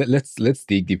let's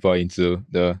dig deeper into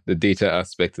the data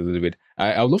aspect a little bit.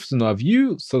 I would love to know, have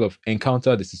you sort of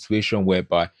encountered a situation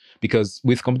whereby, because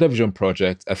with computer vision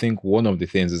projects, I think one of the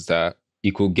things is that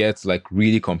it could get like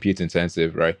really compute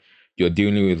intensive, right? You're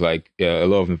dealing with like a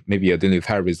lot of, maybe you're dealing with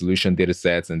high resolution data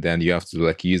sets, and then you have to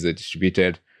like use a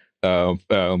distributed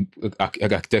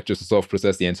architecture to sort of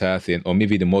process the entire thing, or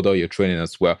maybe the model you're training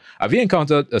as well. Have you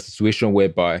encountered a situation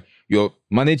whereby you're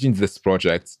managing this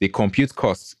project, the compute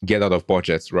costs get out of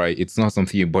budget, right? It's not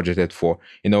something you budgeted for.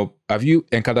 Have you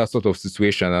encountered that sort of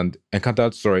situation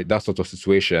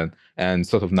and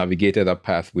sort of navigated that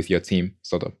path with your team,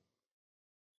 sort of?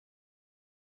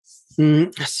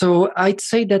 So I'd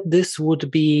say that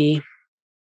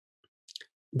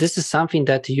this is something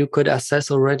that you could assess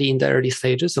already in the early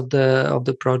stages of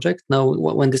the project. Now,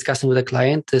 when discussing with a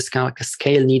client, there's kind of like a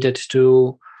scale needed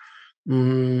to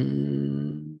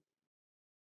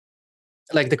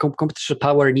like the computational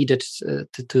power needed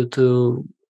to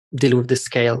deal with the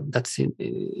scale that's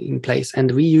in place.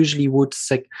 And we usually would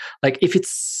say, like, if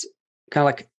it's kind of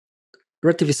like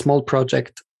relatively small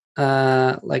project,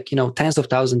 tens of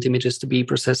thousands images to be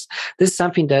processed, this is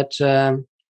something that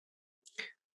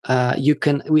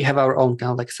we have our own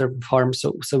kind of like server farm,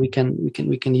 so we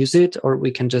can use it, or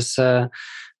we can just do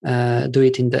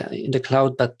it in the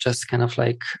cloud, but just kind of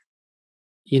like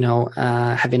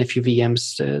having a few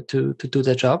VMs to do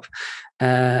the job.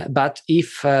 But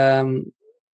if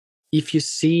you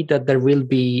see that there will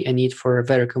be a need for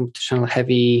very computational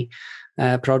heavy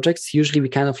projects, usually we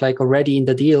kind of like already in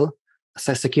the deal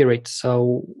secure it.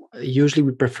 So usually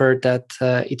we prefer that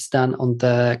it's done on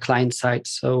the client side,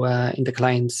 so in the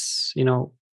client's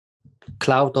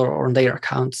cloud or on their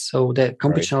accounts. So the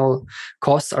computational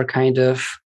costs are kind of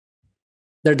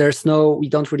we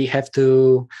don't really have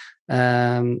to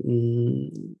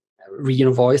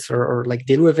re-invoice or like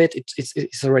deal with it.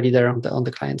 It's already there on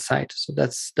the client side. So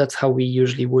that's how we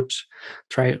usually would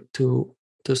try to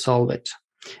solve it.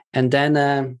 And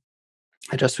then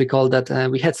I just recall that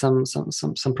we had some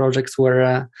projects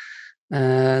where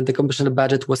the computational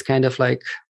budget was kind of like,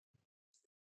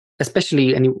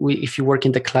 especially if you work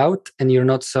in the cloud and you're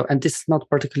not so, and this is not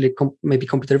particularly maybe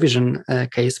computer vision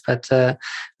case, but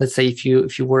let's say if you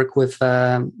work with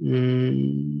a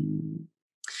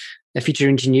feature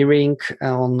engineering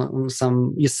on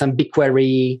some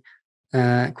BigQuery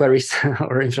queries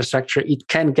or infrastructure, it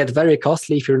can get very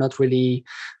costly if you're not really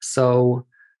so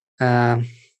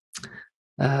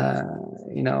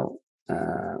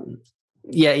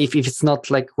if it's not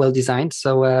like well designed.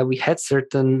 So we had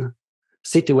certain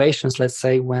situations, let's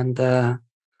say, when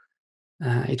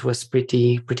it was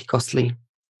pretty costly.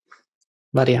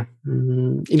 But yeah,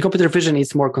 in computer vision,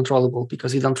 it's more controllable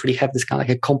because you don't really have this kind of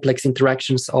like a complex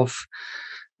interactions of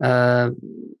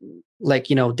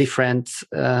different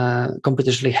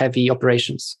computationally heavy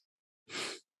operations,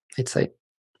 I'd say.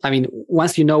 I mean,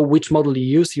 once you know which model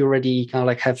you use, you already kind of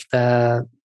like have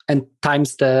and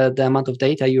times the amount of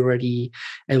data, you're already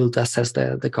able to assess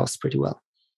the cost pretty well.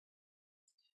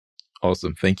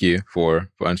 Awesome. Thank you for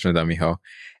answering that, Michal.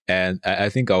 And I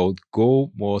think I would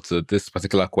go more to this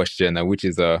particular question, which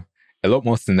is a lot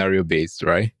more scenario based,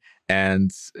 right?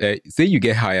 And say you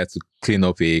get hired to clean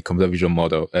up a computer vision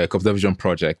model, a computer vision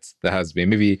project that has been,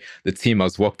 maybe the team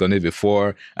has worked on it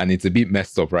before and it's a bit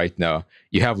messed up right now.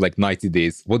 You have like 90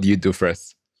 days. What do you do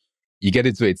first? You get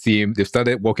into a team, they've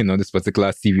started working on this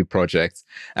particular CV project,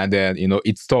 and then,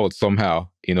 it's stalled somehow,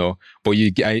 but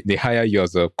they hire you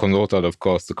as a consultant, of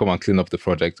course, to come and clean up the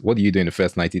project. What do you do in the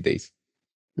first 90 days?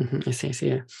 I see.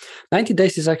 Yeah, 90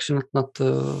 days is actually not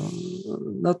too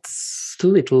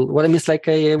little. What I mean is like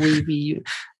we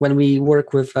when we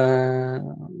work with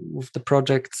the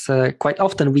projects, quite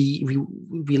often we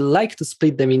like to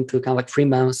split them into kind of like 3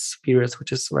 months periods,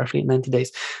 which is roughly 90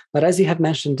 days. But as you have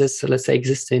mentioned, this let's say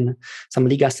exists in some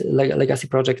legacy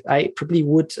project, I probably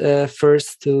would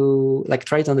first to like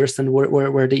try to understand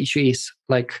where the issue is.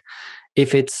 Like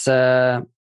if it's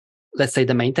let's say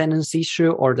the maintenance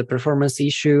issue or the performance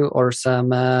issue or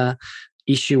some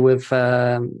issue with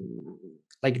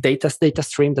like data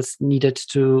stream that's needed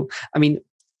to, I mean,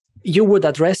 you would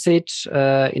address it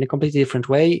in a completely different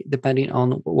way depending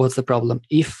on what's the problem.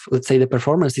 If, let's say, the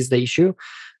performance is the issue,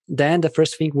 then the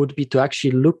first thing would be to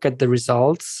actually look at the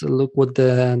results, look what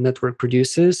the network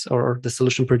produces or the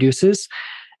solution produces,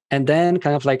 and then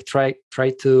kind of like trace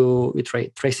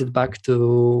it back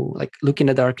to like looking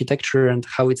at the architecture and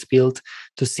how it's built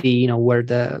to see where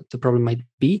the problem might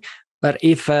be. But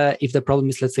if the problem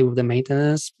is, let's say, with the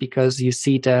maintenance, because you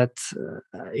see that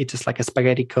it is like a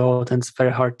spaghetti code and it's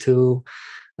very hard to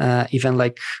even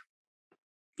like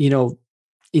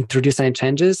introduce any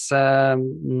changes,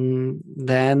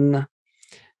 then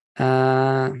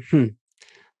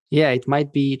yeah, it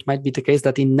might be the case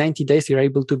that in 90 days you're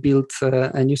able to build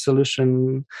a new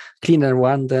solution, cleaner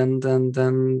one, than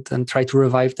try to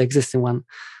revive the existing one.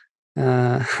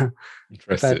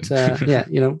 Interesting. But yeah,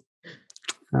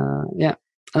 yeah,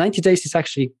 90 days is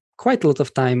actually quite a lot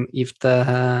of time if the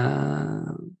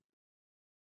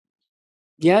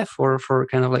for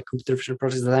kind of like computer vision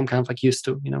projects that I'm kind of like used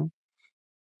to.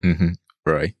 Mm-hmm.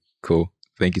 Right. Cool.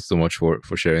 Thank you so much for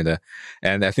sharing that.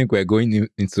 And I think we're going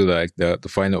into like the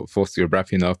final force. You're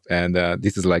wrapping up, and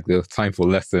this is like the time for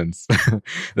lessons,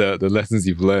 the lessons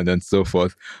you've learned and so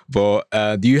forth. But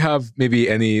do you have maybe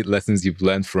any lessons you've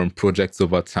learned from projects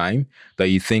over time that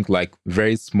you think like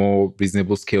very small,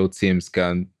 reasonable scale teams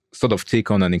can sort of take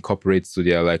on and incorporate to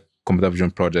their like computer vision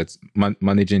projects,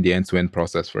 managing the end-to-end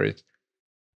process for it?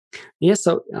 Yeah.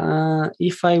 So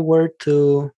if I were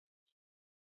to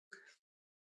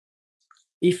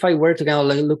kind of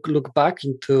like look back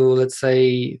into, let's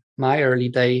say, my early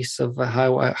days of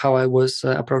how I was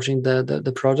approaching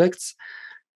the projects,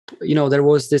 there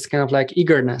was this kind of like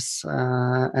eagerness,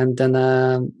 and then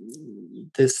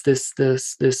this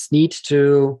need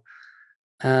to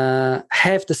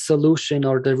have the solution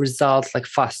or the results like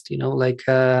fast, like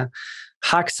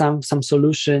hack some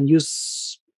solution,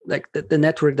 use like the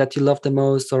network that you love the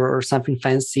most, or something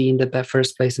fancy in the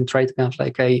first place, and try to kind of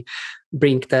like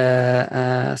bring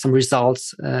the some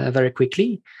results very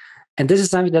quickly. And this is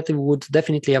something that we would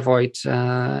definitely avoid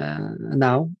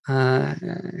now,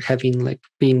 having like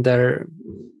been there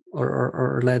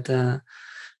or led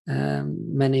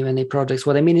many projects.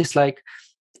 What I mean is like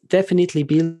definitely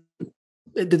build.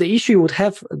 The issue you would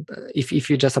have if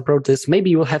you just approach this, maybe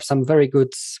you will have some very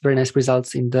nice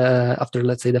results after,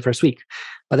 let's say, the first week,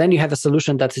 but then you have a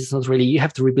solution that is not really, you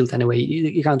have to rebuild anyway.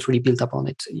 You can't really build up on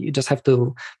it. You just have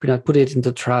to put it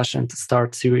into trash and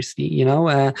start seriously.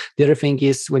 The other thing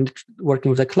is, when working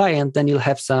with a client, then you'll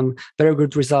have some very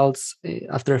good results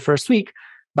after the first week,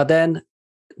 but then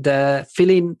the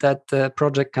feeling that the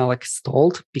project kind of like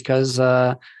stalled, because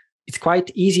it's quite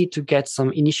easy to get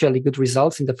some initially good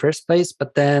results in the first place,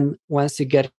 but then once you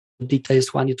get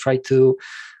details, when you try to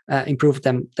improve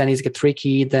them, then it gets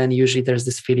tricky. Then usually there's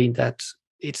this feeling that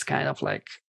it's kind of like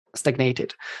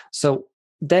stagnated. So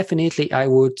definitely I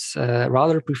would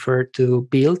rather prefer to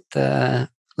build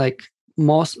like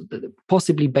most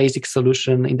possibly basic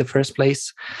solution in the first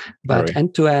place, but Right.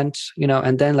 end to end,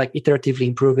 and then like iteratively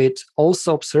improve it.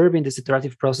 Also observing this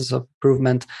iterative process of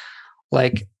improvement,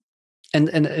 like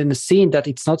and seeing that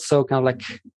it's not so kind of like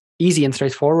easy and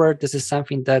straightforward. This is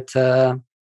something that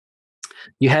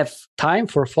you have time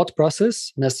for thought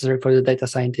process necessary for the data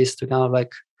scientist to kind of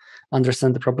like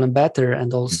understand the problem better,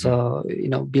 and also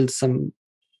build some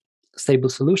stable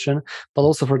solution, but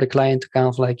also for the client to kind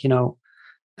of like you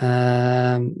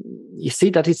see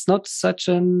that it's not such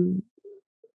an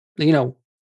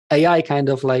AI kind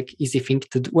of like easy thing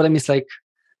to do. What I mean is like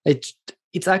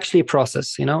it's actually a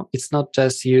process. It's not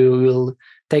just you will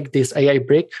take this AI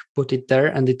brick, put it there,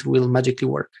 and it will magically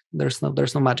work. There's no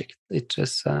magic. It's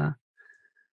just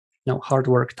hard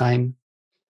work, time,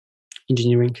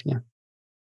 engineering. Yeah.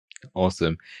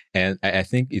 Awesome. And I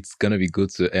think it's going to be good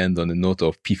to end on the note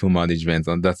of people management.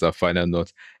 And that's our final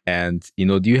note. And,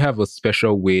 do you have a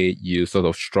special way you sort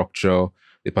of structure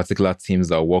the particular teams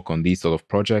that work on these sort of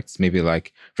projects? Maybe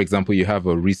like, for example, you have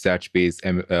a research-based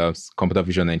computer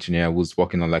vision engineer who's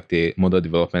working on like the model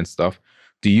development stuff.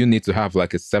 Do you need to have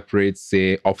like a separate,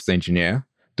 say, ops engineer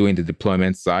doing the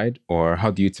deployment side? Or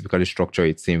how do you typically structure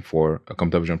a team for a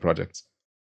computer vision project?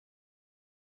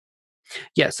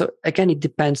 Yeah, so again, it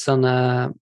depends on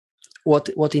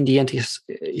what in the end is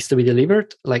to be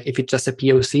delivered. Like if it's just a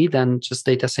POC, then just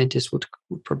data scientists would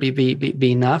probably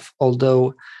be enough.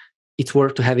 Although it's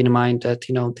worth to have in mind that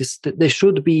they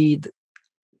should be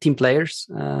team players.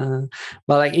 But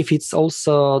like if it's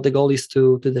also the goal is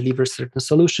to deliver certain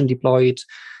solution, deploy it,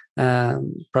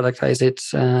 productize it.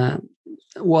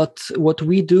 What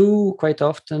we do quite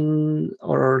often,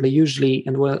 or usually,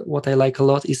 and what I like a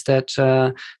lot, is that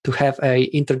to have a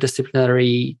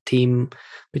interdisciplinary team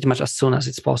pretty much as soon as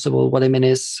it's possible. What I mean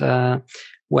is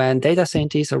when data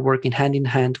scientists are working hand in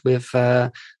hand with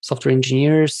software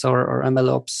engineers or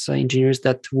MLOps engineers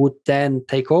that would then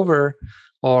take over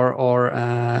or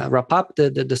wrap up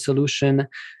the solution,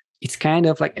 it's kind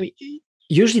of like,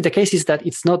 usually the case is that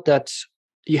it's not that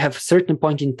you have a certain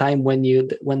point in time when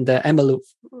the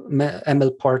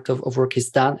ML part of work is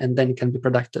done, and then it can be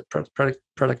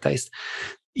productized.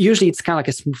 Usually it's kind of like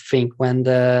a smooth thing when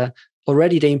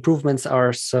already the improvements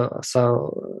are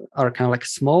are kind of like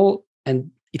small,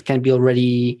 and it can be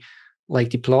already like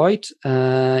deployed,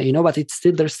 but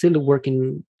there's still a work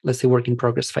in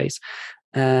progress phase.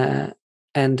 And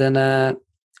then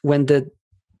when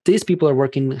these people are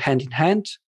working hand in hand,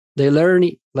 they learn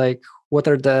like what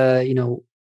are the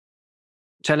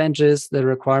challenges, the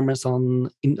requirements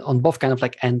on both kind of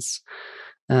like ends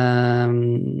of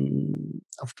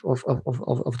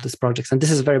these projects, and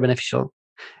this is very beneficial.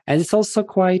 And it's also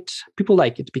people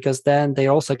like it because then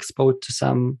they're also exposed to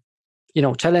some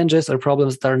challenges or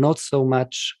problems that are not so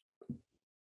much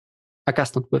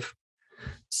accustomed with.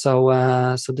 So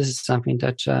this is something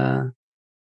that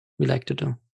we like to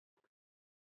do.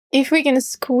 If we can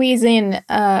squeeze in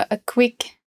a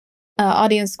quick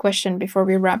audience question before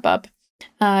we wrap up,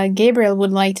 Gabriel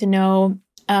would like to know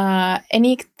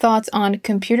any thoughts on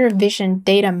computer vision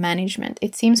data management?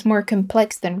 It seems more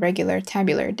complex than regular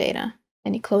tabular data.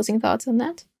 Any closing thoughts on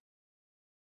that?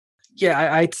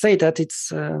 Yeah, I'd say that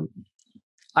it's,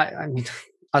 I mean,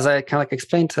 as I kind of like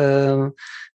explained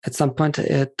at some point,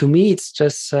 to me, it's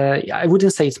just, I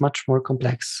wouldn't say it's much more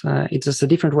complex. It's just a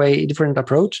different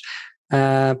approach.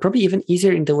 Probably even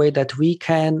easier in the way that we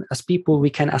can, as people, we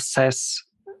can assess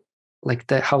like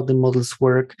how the models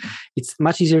work. It's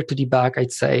much easier to debug,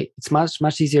 I'd say. It's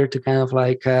much easier to kind of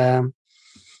like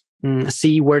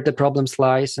see where the problems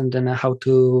lies, and then how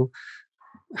to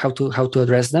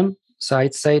address them. So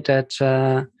I'd say that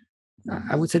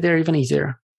I would say they're even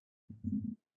easier.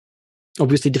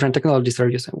 Obviously, different technologies are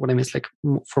used. What I mean is like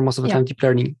for most of the time, deep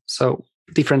learning. So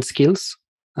different skills.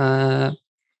 But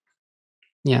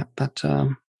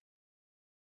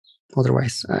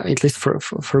otherwise, at least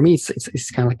for me,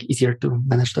 it's kind of like easier to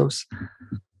manage those.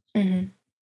 Mm-hmm.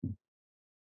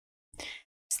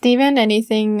 Steven,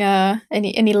 anything?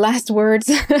 Any last words,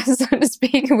 so to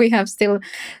speak? We have still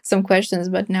some questions,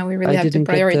 but now we really have to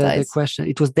prioritize. Get the question.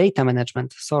 It was data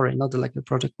management. Sorry, not the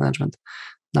project management.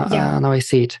 Now, now I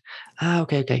see it.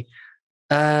 Okay.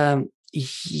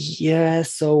 Yeah.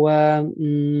 So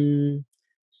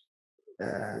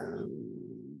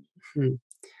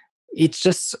it's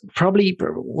just probably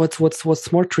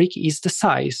what's more tricky is the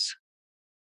size.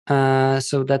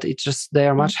 So that it's just they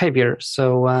are much heavier.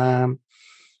 So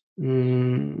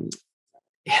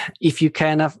if you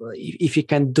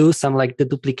can do some like the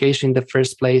duplication in the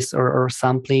first place or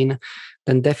sampling,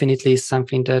 then definitely is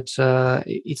something that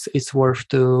it's worth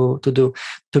to do.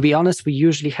 To be honest, we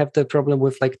usually have the problem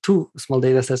with like too small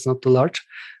data sets, not too large.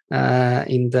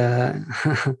 In the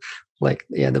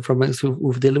the problems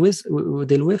we deal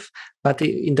with, but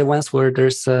in the ones where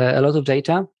there's a lot of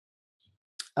data,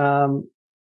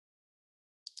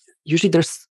 usually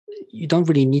you don't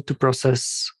really need to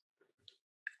process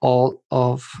all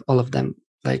of them.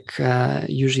 Like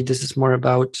usually this is more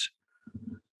about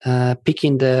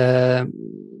picking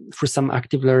for some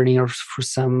active learning or for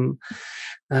some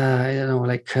I don't know,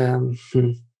 like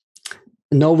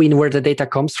knowing where the data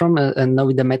comes from and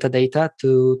knowing the metadata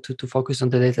to focus on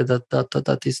the data that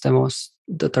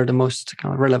are the most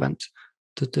kind of relevant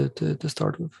to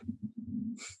start with.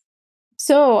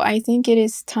 So I think it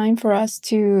is time for us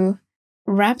to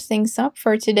wrap things up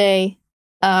for today.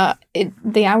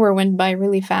 The hour went by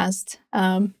really fast.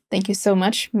 Thank you so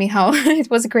much, Michal. It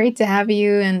was great to have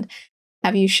you and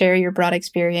have you share your broad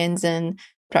experience and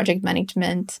project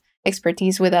management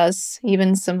expertise with us,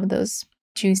 even some of those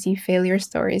juicy failure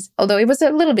stories. Although it was a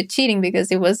little bit cheating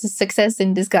because it was a success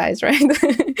in disguise, right?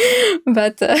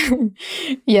 But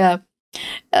yeah.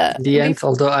 The end,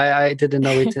 although I didn't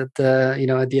know it at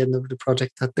the end of the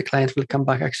project that the client will come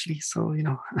back actually. So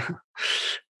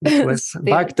it was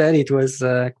back then. It was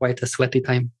quite a sweaty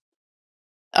time.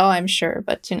 Oh, I'm sure,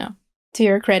 but to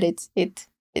your credit, it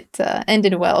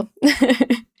ended well.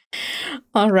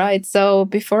 All right. So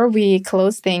before we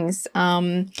close things,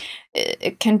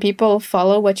 can people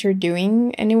follow what you're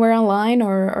doing anywhere online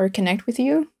or connect with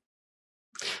you?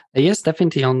 Yes,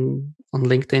 definitely on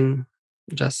LinkedIn.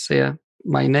 Just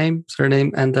my name,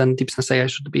 surname, and then Deep Sensei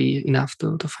should be enough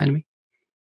to find me.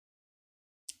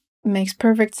 Makes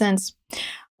perfect sense.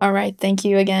 All right. Thank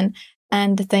you again.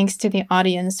 And thanks to the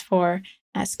audience for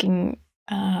asking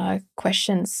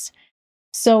questions.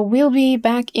 So we'll be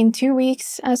back in 2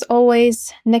 weeks, as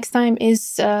always. Next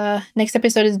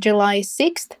episode is July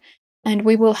 6th. And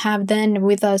we will have then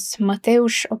with us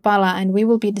Mateusz Opala, and we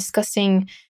will be discussing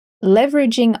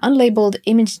leveraging unlabeled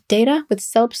image data with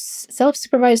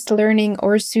self-supervised learning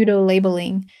or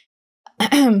pseudo-labeling.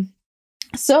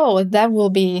 So that will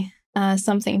be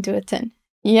something to attend.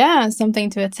 Yeah, something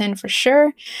to attend for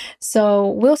sure. So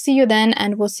we'll see you then,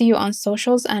 and we'll see you on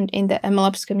socials and in the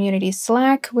MLOps community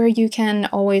Slack, where you can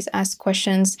always ask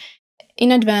questions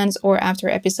in advance or after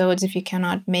episodes. If you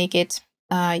cannot make it,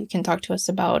 you can talk to us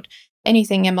about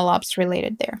anything MLOps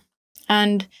related there.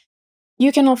 And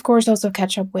you can, of course, also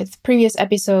catch up with previous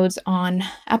episodes on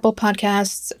Apple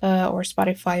Podcasts or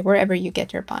Spotify, wherever you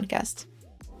get your podcasts.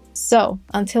 So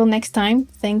until next time,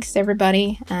 thanks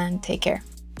everybody and take care.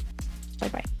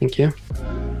 Bye-bye. Thank you.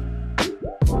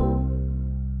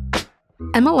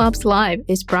 MLOps Live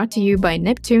is brought to you by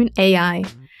Neptune AI.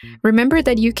 Remember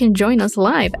that you can join us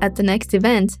live at the next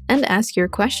event and ask your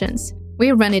questions.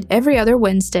 We run it every other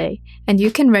Wednesday, and you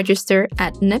can register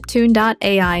at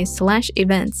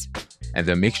neptune.ai/events. And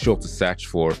then make sure to search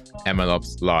for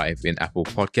MLOps Live in Apple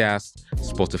Podcasts,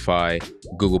 Spotify,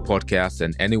 Google Podcasts,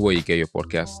 and anywhere you get your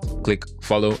podcast. Click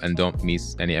follow and don't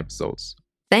miss any episodes.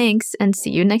 Thanks, and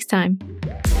see you next time.